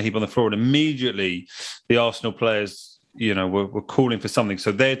was left in a heap on the floor, and immediately the Arsenal players, were calling for something.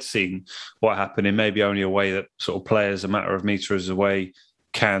 So they'd seen what happened in maybe only a way that sort of players a matter of meters away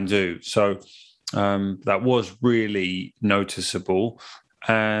can do. So that was really noticeable.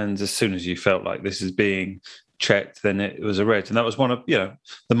 And as soon as you felt like this is being checked, then it was a red. And that was one of, the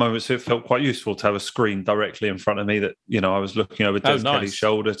moments it felt quite useful to have a screen directly in front of me that, I was looking over Des Kelly's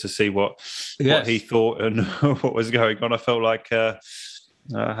shoulder to see what he thought and what was going on. I felt like I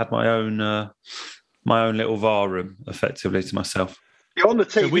had my own little VAR room effectively to myself. Yeah, on the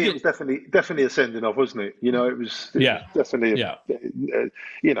TV, it was definitely a sending off, wasn't it? It was definitely,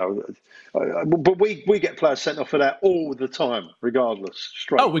 but we get players sent off for that all the time, regardless.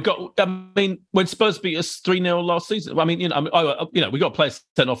 Straight. Oh, when Spurs beat us 3-0 last season, we got players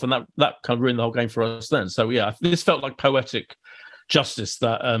sent off, and that kind of ruined the whole game for us then. So yeah, this felt like poetic justice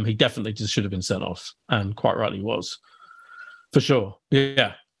that he definitely just should have been sent off, and quite rightly was, for sure.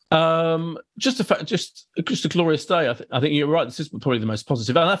 Yeah. Just a glorious day. I think you're right. This is probably the most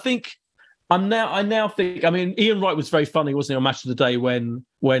positive, and I think I now think. I mean, Ian Wright was very funny, wasn't he, on Match of the Day when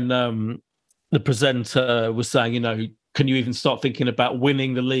the presenter was saying, can you even start thinking about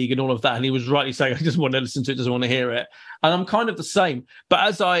winning the league and all of that? And he was rightly saying, he doesn't want to listen to it, doesn't want to hear it. And I'm kind of the same. But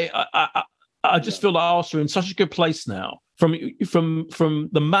as I just feel like Arsenal are in such a good place now, from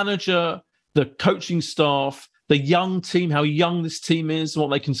the manager, the coaching staff, the young team, how young this team is, what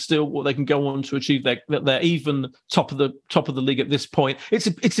they can go on to achieve. They're even top of the league at this point.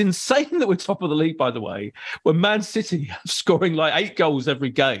 It's insane that we're top of the league, by the way, when Man City are scoring like 8 goals every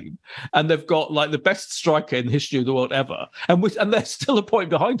game, and they've got like the best striker in the history of the world ever, and they're still a point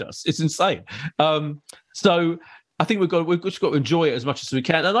behind us. It's insane. So I think we've just got to enjoy it as much as we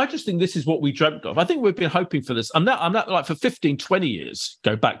can. And I just think this is what we dreamt of. I think we've been hoping for this. I'm not like for 15, 20 years,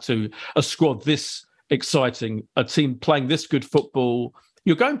 go back to a squad this exciting, a team playing this good football.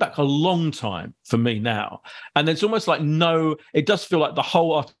 You're going back a long time for me now. And it's almost like, it does feel like the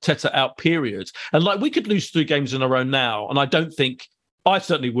whole Arteta out period. And like we could lose 3 games in a row now. And I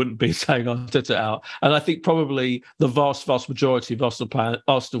certainly wouldn't be saying Arteta out. And I think probably the vast, vast majority of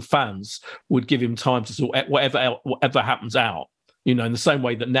Arsenal fans would give him time to sort whatever happens out. In the same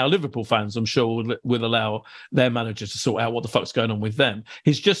way that now Liverpool fans, I'm sure, will allow their manager to sort out what the fuck's going on with them.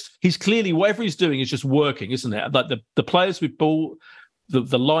 He's clearly, whatever he's doing is just working, isn't it? Like the players we've bought, the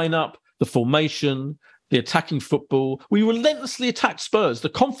lineup, the formation, the attacking football. We relentlessly attacked Spurs. The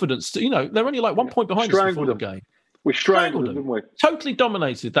confidence, they're only like 1 point behind us before the game. We strangled them, didn't we? Totally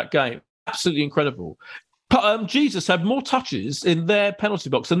dominated that game. Absolutely incredible. Jesus had more touches in their penalty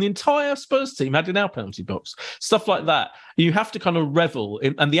box than the entire Spurs team had in our penalty box. Stuff like that. You have to kind of revel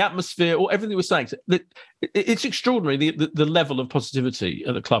in, and the atmosphere, or everything we're saying. It's extraordinary, the level of positivity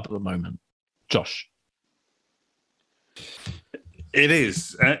at the club at the moment. Josh. It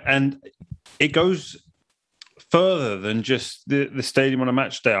is. And it goes further than just the stadium on a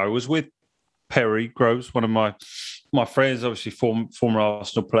match day. I was with Perry Groves, one of my friends, obviously former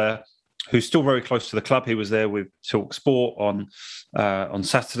Arsenal player, who's still very close to the club. He was there with Talk Sport on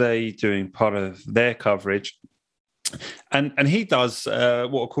Saturday, doing part of their coverage, and he does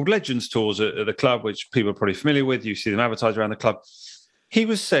what are called Legends tours at the club, which people are probably familiar with. You see them advertised around the club. He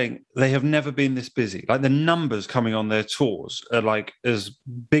was saying they have never been this busy. Like the numbers coming on their tours are like as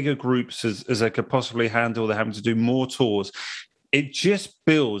big a groups as they could possibly handle. They're having to do more tours. It just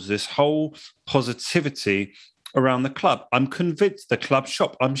builds this whole positivity around the club. I'm convinced the club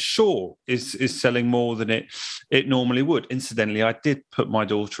shop, I'm sure, is selling more than it normally would. Incidentally, I did put my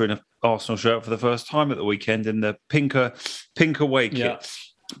daughter in an Arsenal shirt for the first time at the weekend in the pink away kit. Yeah.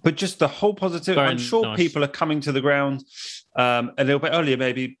 But just the whole positivity. I'm sure people are coming to the ground a little bit earlier,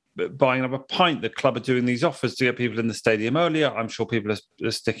 maybe buying up a pint. The club are doing these offers to get people in the stadium earlier. I'm sure people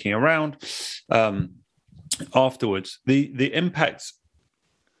are sticking around afterwards. The impact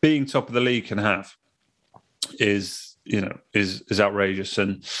being top of the league can have is outrageous,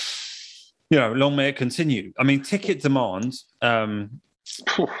 and long may it continue. I mean, ticket demand,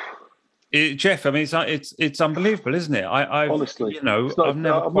 Jeff. I mean, it's unbelievable, isn't it? Honestly, I've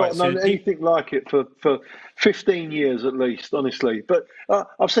not known anything like it for 15 years at least. Honestly, but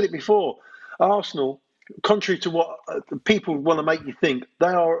I've said it before. Arsenal, contrary to what people want to make you think, they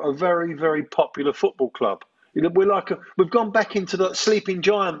are a very, very popular football club. We've gone back into the sleeping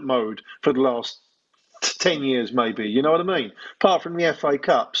giant mode for the last 10 years, maybe. You know what I mean? Apart from the FA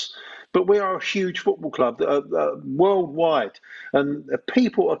Cups. But we are a huge football club worldwide. And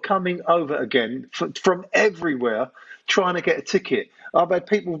people are coming over again from everywhere trying to get a ticket. I've had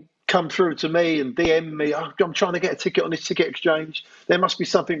people come through to me and DM me, I'm trying to get a ticket on this ticket exchange. There must be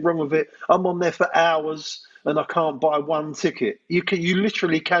something wrong with it. I'm on there for hours and I can't buy one ticket. You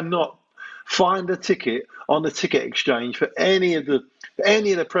literally cannot find a ticket on the ticket exchange for any of the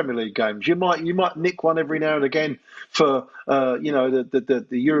Premier League games. You might nick one every now and again for the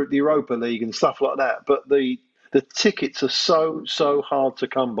Europa League and stuff like that. But the tickets are so hard to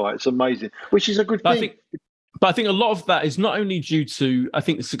come by. It's amazing, which is a good thing. But I think a lot of that is not only due to, I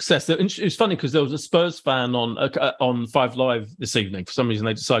think, the success. It's funny because there was a Spurs fan on 5 Live this evening. For some reason,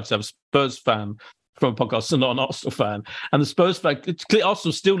 they decided to have a Spurs fan from a podcast and not an Arsenal fan. And the Spurs fan,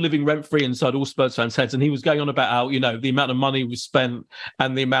 Arsenal's still living rent-free inside all Spurs fans' heads. And he was going on about how, the amount of money we spent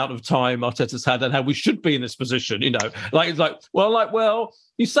and the amount of time Arteta's had and how we should be in this position, Well,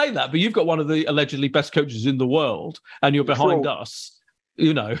 you say that, but you've got one of the allegedly best coaches in the world and you're behind us.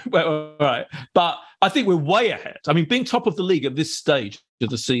 Right. But I think we're way ahead. I mean, being top of the league at this stage of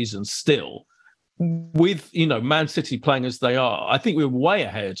the season still, with Man City playing as they are, I think we're way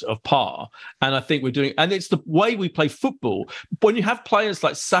ahead of par, and I think we're doing. And it's the way we play football. When you have players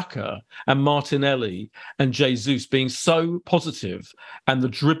like Saka and Martinelli and Jesus being so positive, and the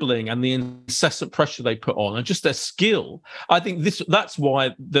dribbling and the incessant pressure they put on, and just their skill, I think that's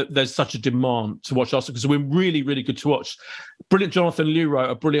why there's such a demand to watch Arsenal, because we're really, really good to watch. Brilliant. Jonathan Liu wrote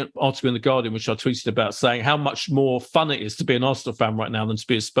a brilliant article in The Guardian, which I tweeted about, saying how much more fun it is to be an Arsenal fan right now than to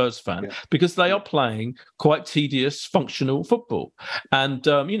be a Spurs fan, because they are playing quite tedious, functional football. And,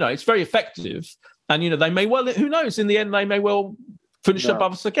 it's very effective. And, they may well, who knows, in the end, they may well finish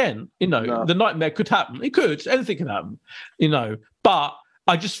above us again. The nightmare could happen. It could. Anything can happen, But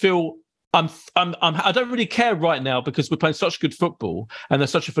I just feel I don't really care right now because we're playing such good football and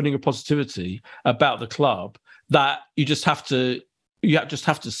there's such a feeling of positivity about the club that you just have to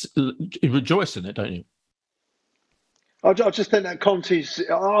rejoice in it, don't you? I just think that Conte's.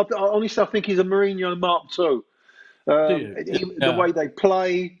 Honestly, I think he's a Mourinho Mark II. The way they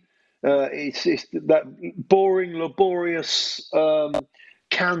play, it's that boring, laborious,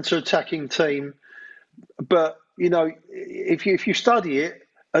 counter-attacking team. But if you study it,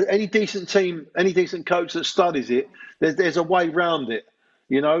 any decent team, any decent coach that studies it, there's a way round it.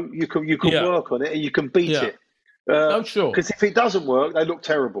 You can work on it and you can beat it. Sure. Because if it doesn't work, they look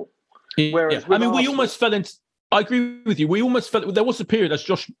terrible. Whereas we almost fell into. I agree with you. We almost fell. There was a period, as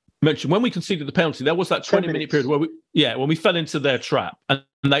Josh mentioned, when we conceded the penalty. There was that 20-minute period where when we fell into their trap, and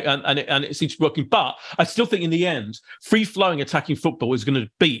it seems to be working. But I still think in the end, free-flowing attacking football is going to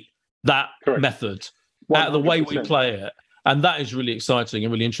beat that method, out of the way we play it, and that is really exciting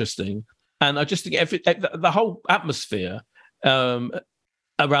and really interesting. And I just think the whole atmosphere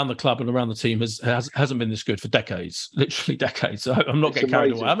around the club and around the team hasn't been this good for decades, literally decades. So I'm not getting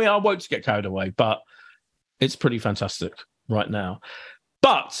carried away. I mean, I won't get carried away, but it's pretty fantastic right now.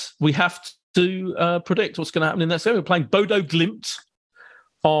 But we have to predict what's going to happen in that series. We're playing Bodo Glimt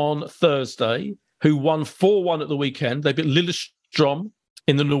on Thursday, who won 4-1 at the weekend. They beat Lillestrøm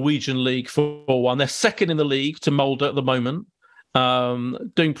in the Norwegian League 4-1. They're second in the league to Molde at the moment,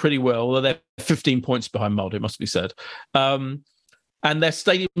 doing pretty well. They're 15 points behind Molde, it must be said. And their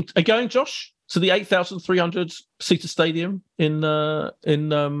stadium are going, Josh, to the 8,300-seater stadium in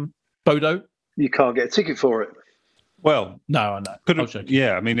Bodo. You can't get a ticket for it. Well, no, I know.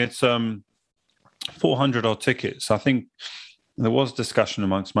 I mean, it's 400 odd tickets. I think there was discussion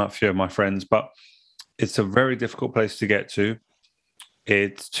amongst a few of my friends, but it's a very difficult place to get to.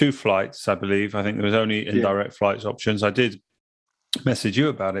 It's 2 flights, I believe. I think there was only indirect flights options. I did message you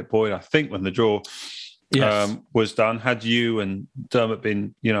about it, Boyd. I think when the draw was done, had you and Dermot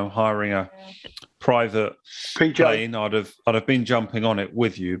been, hiring a private plane, I'd have been jumping on it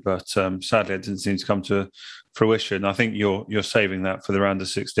with you. But sadly, it didn't seem to come to fruition. I think you're saving that for the round of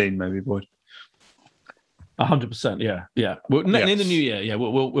 16, maybe, Boyd. 100%, yeah. In the new year,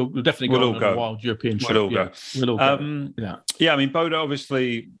 we'll definitely go on a wild European trip. We'll all go. We'll all go. I mean, Bodo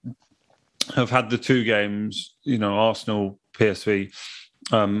obviously have had the 2 games. Arsenal, PSV,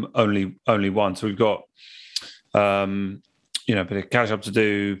 only one. So we've got a bit of catch up to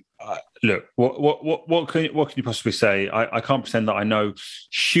do. Look, what can you possibly say? I can't pretend that I know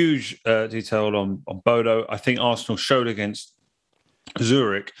huge detail on Bodo. I think Arsenal showed against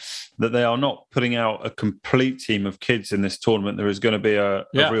Zurich that they are not putting out a complete team of kids in this tournament. There is going to be a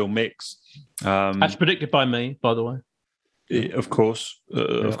real mix. As predicted by me, by the way. Of course.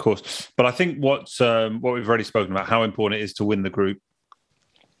 But I think what we've already spoken about, how important it is to win the group,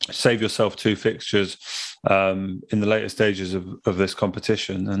 save yourself 2 fixtures in the later stages of this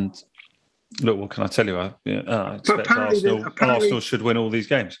competition. And look, what can I tell you? I expect Arsenal should win all these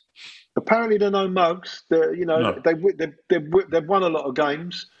games. Apparently, they're no mugs. They've won a lot of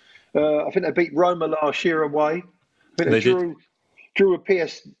games. I think they beat Roma last year away. I think they drew a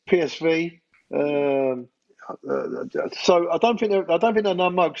PSV. So I don't think they're no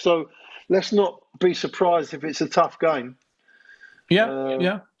mugs. So let's not be surprised if it's a tough game. Yeah.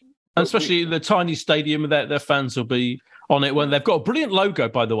 And especially the tiny stadium, their fans will be on it. When they've got a brilliant logo,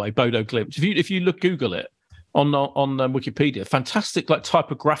 by the way, Bodo Glimt. If you Google it on Wikipedia, fantastic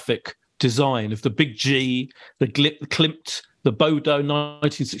typographic design of the big G, the Klimt, the Bodo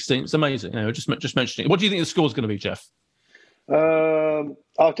 1916. It's amazing. Just mentioning it. What do you think the score's going to be, Jeff?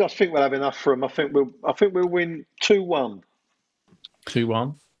 I just think we'll have enough for them. I think we'll win 2-1.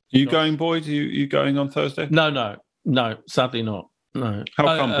 2-1. You going, Boyd? You going on Thursday? No, sadly not. No. How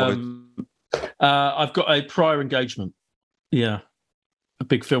come, Boyd? I've got a prior engagement. Yeah, a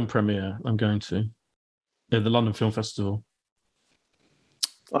big film premiere I'm going to. The London Film Festival.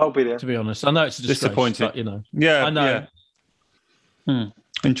 I'll be there. To be honest, I know it's a disgrace, disappointing. But, yeah, I know. Yeah.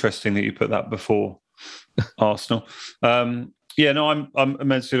 Interesting that you put that before Arsenal. I'm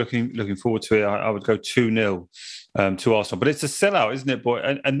immensely looking forward to it. I would go 2-0 to Arsenal, but it's a sellout, isn't it, boy?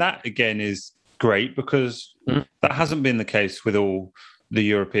 And that again is great because that hasn't been the case with all the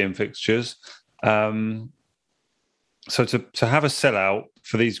European fixtures. So to have a sellout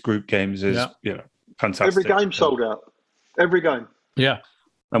for these group games is fantastic. Every game sold out. Every game. Yeah.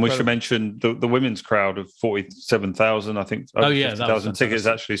 And we should mention the women's crowd of 47,000. I think 50,000 tickets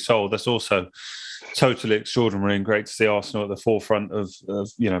actually sold. That's also totally extraordinary and great to see Arsenal at the forefront of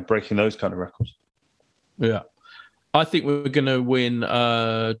breaking those kind of records. Yeah. I think we're going to win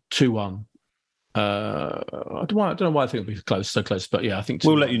 2-1. I don't know why I think it'll be close, so close, but yeah, I think 2-1.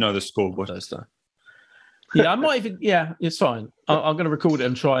 We'll let you know the score by Thursday. Yeah, I might even. Yeah, it's fine. I'm going to record it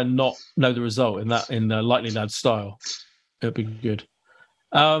and try and not know the result in the Lightly Lad style. It'll be good.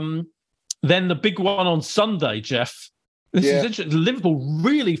 Then the big one on Sunday, Jeff. This is interesting. Liverpool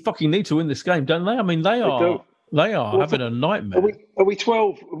really fucking need to win this game, don't they? I mean, they are having a nightmare. Are we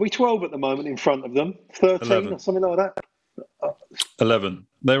 12? Are we 12 at the moment in front of them? 13 11. or something like that. 11.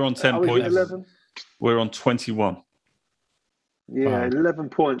 They're on 10 points. 11? We're on 21. Yeah, 11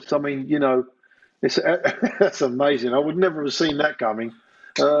 points. I mean, it's that's amazing. I would never have seen that coming.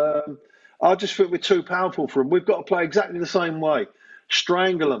 I just think we're too powerful for them. We've got to play exactly the same way.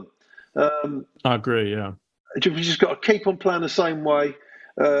 Strangle them. I agree, yeah. We just got to keep on playing the same way.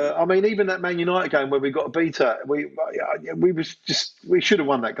 I mean, even that Man United game where we got beat at, we should have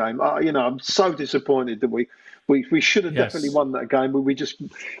won that game. I'm so disappointed that we should have definitely won that game.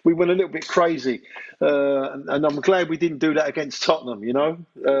 We went a little bit crazy, and I'm glad we didn't do that against Tottenham.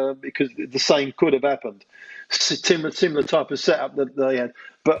 Because the same could have happened. Similar type of setup that they had,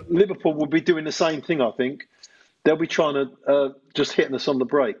 but Liverpool will be doing the same thing. I think they'll be trying to just hitting us on the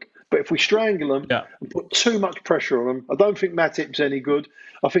break. But if we strangle them and put too much pressure on them, I don't think Matip's any good.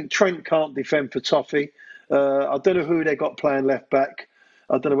 I think Trent can't defend for Toffee. I don't know who they got playing left back.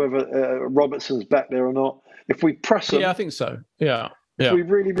 I don't know whether Robertson's back there or not. If we press them... Yeah, I think so. Yeah. If we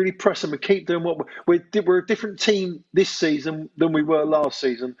really, really press them and keep doing what we're a different team this season than we were last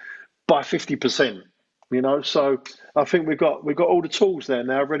season by 50%. So I think we've got all the tools there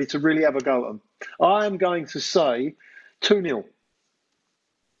now ready to really have a go at them. I am going to say 2-0.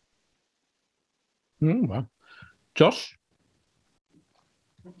 Wow. Josh?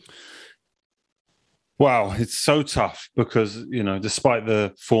 Wow, it's so tough because, despite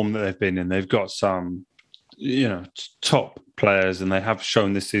the form that they've been in, they've got some, top players, and they have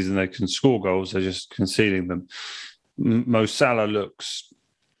shown this season they can score goals. They're just conceding them. Mo Salah looks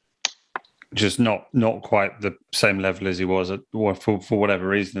just not quite the same level as he was for whatever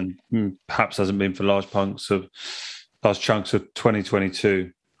reason. Perhaps hasn't been for large chunks of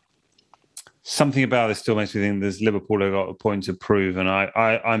 2022. Something about this still makes me think there's Liverpool have got a point to prove, and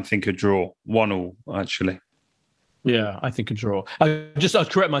I'm thinking a draw, 1-1 actually. Yeah, I think a draw. I'll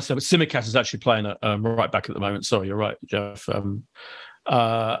correct myself. Tsimikas is actually playing at right back at the moment. Sorry, you're right, Jeff.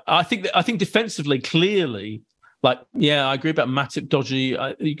 I think defensively, clearly, I agree about Matip dodgy.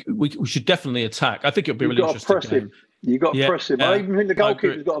 We should definitely attack. I think it'll be really interesting game. You got to press him. I even think the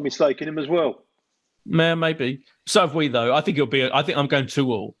goalkeeper's got a mistake in him as well. Yeah, maybe. So have we, though. I think it'll be. I think I'm going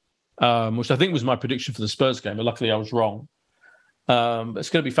 2-2. Which I think was my prediction for the Spurs game, but luckily I was wrong. But it's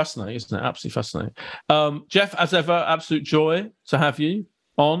going to be fascinating, isn't it? Absolutely fascinating. Jeff, as ever, absolute joy to have you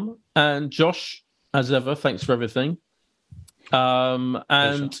on. And Josh, as ever, thanks for everything.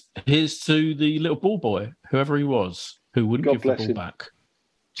 And here's to the little ball boy, whoever he was, who wouldn't give the ball back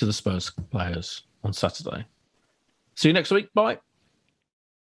to the Spurs players on Saturday. See you next week. Bye.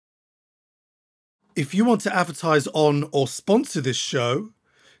 If you want to advertise on or sponsor this show,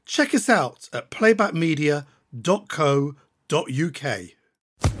 check us out at playbackmedia.co.uk.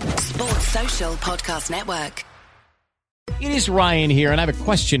 Sports Social Podcast Network. It is Ryan here, and I have a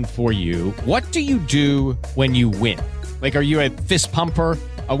question for you. What do you do when you win? Like, are you a fist pumper,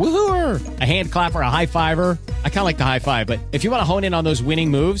 a woohooer, a hand clapper, a high fiver? I kind of like the high five, but if you want to hone in on those winning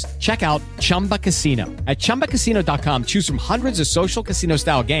moves, check out Chumba Casino. At ChumbaCasino.com, choose from hundreds of social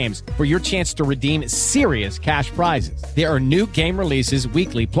casino-style games for your chance to redeem serious cash prizes. There are new game releases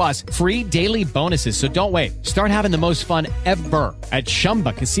weekly, plus free daily bonuses, so don't wait. Start having the most fun ever at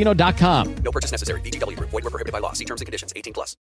ChumbaCasino.com. No purchase necessary. VGW Group. Void where prohibited by law. See terms and conditions. 18+.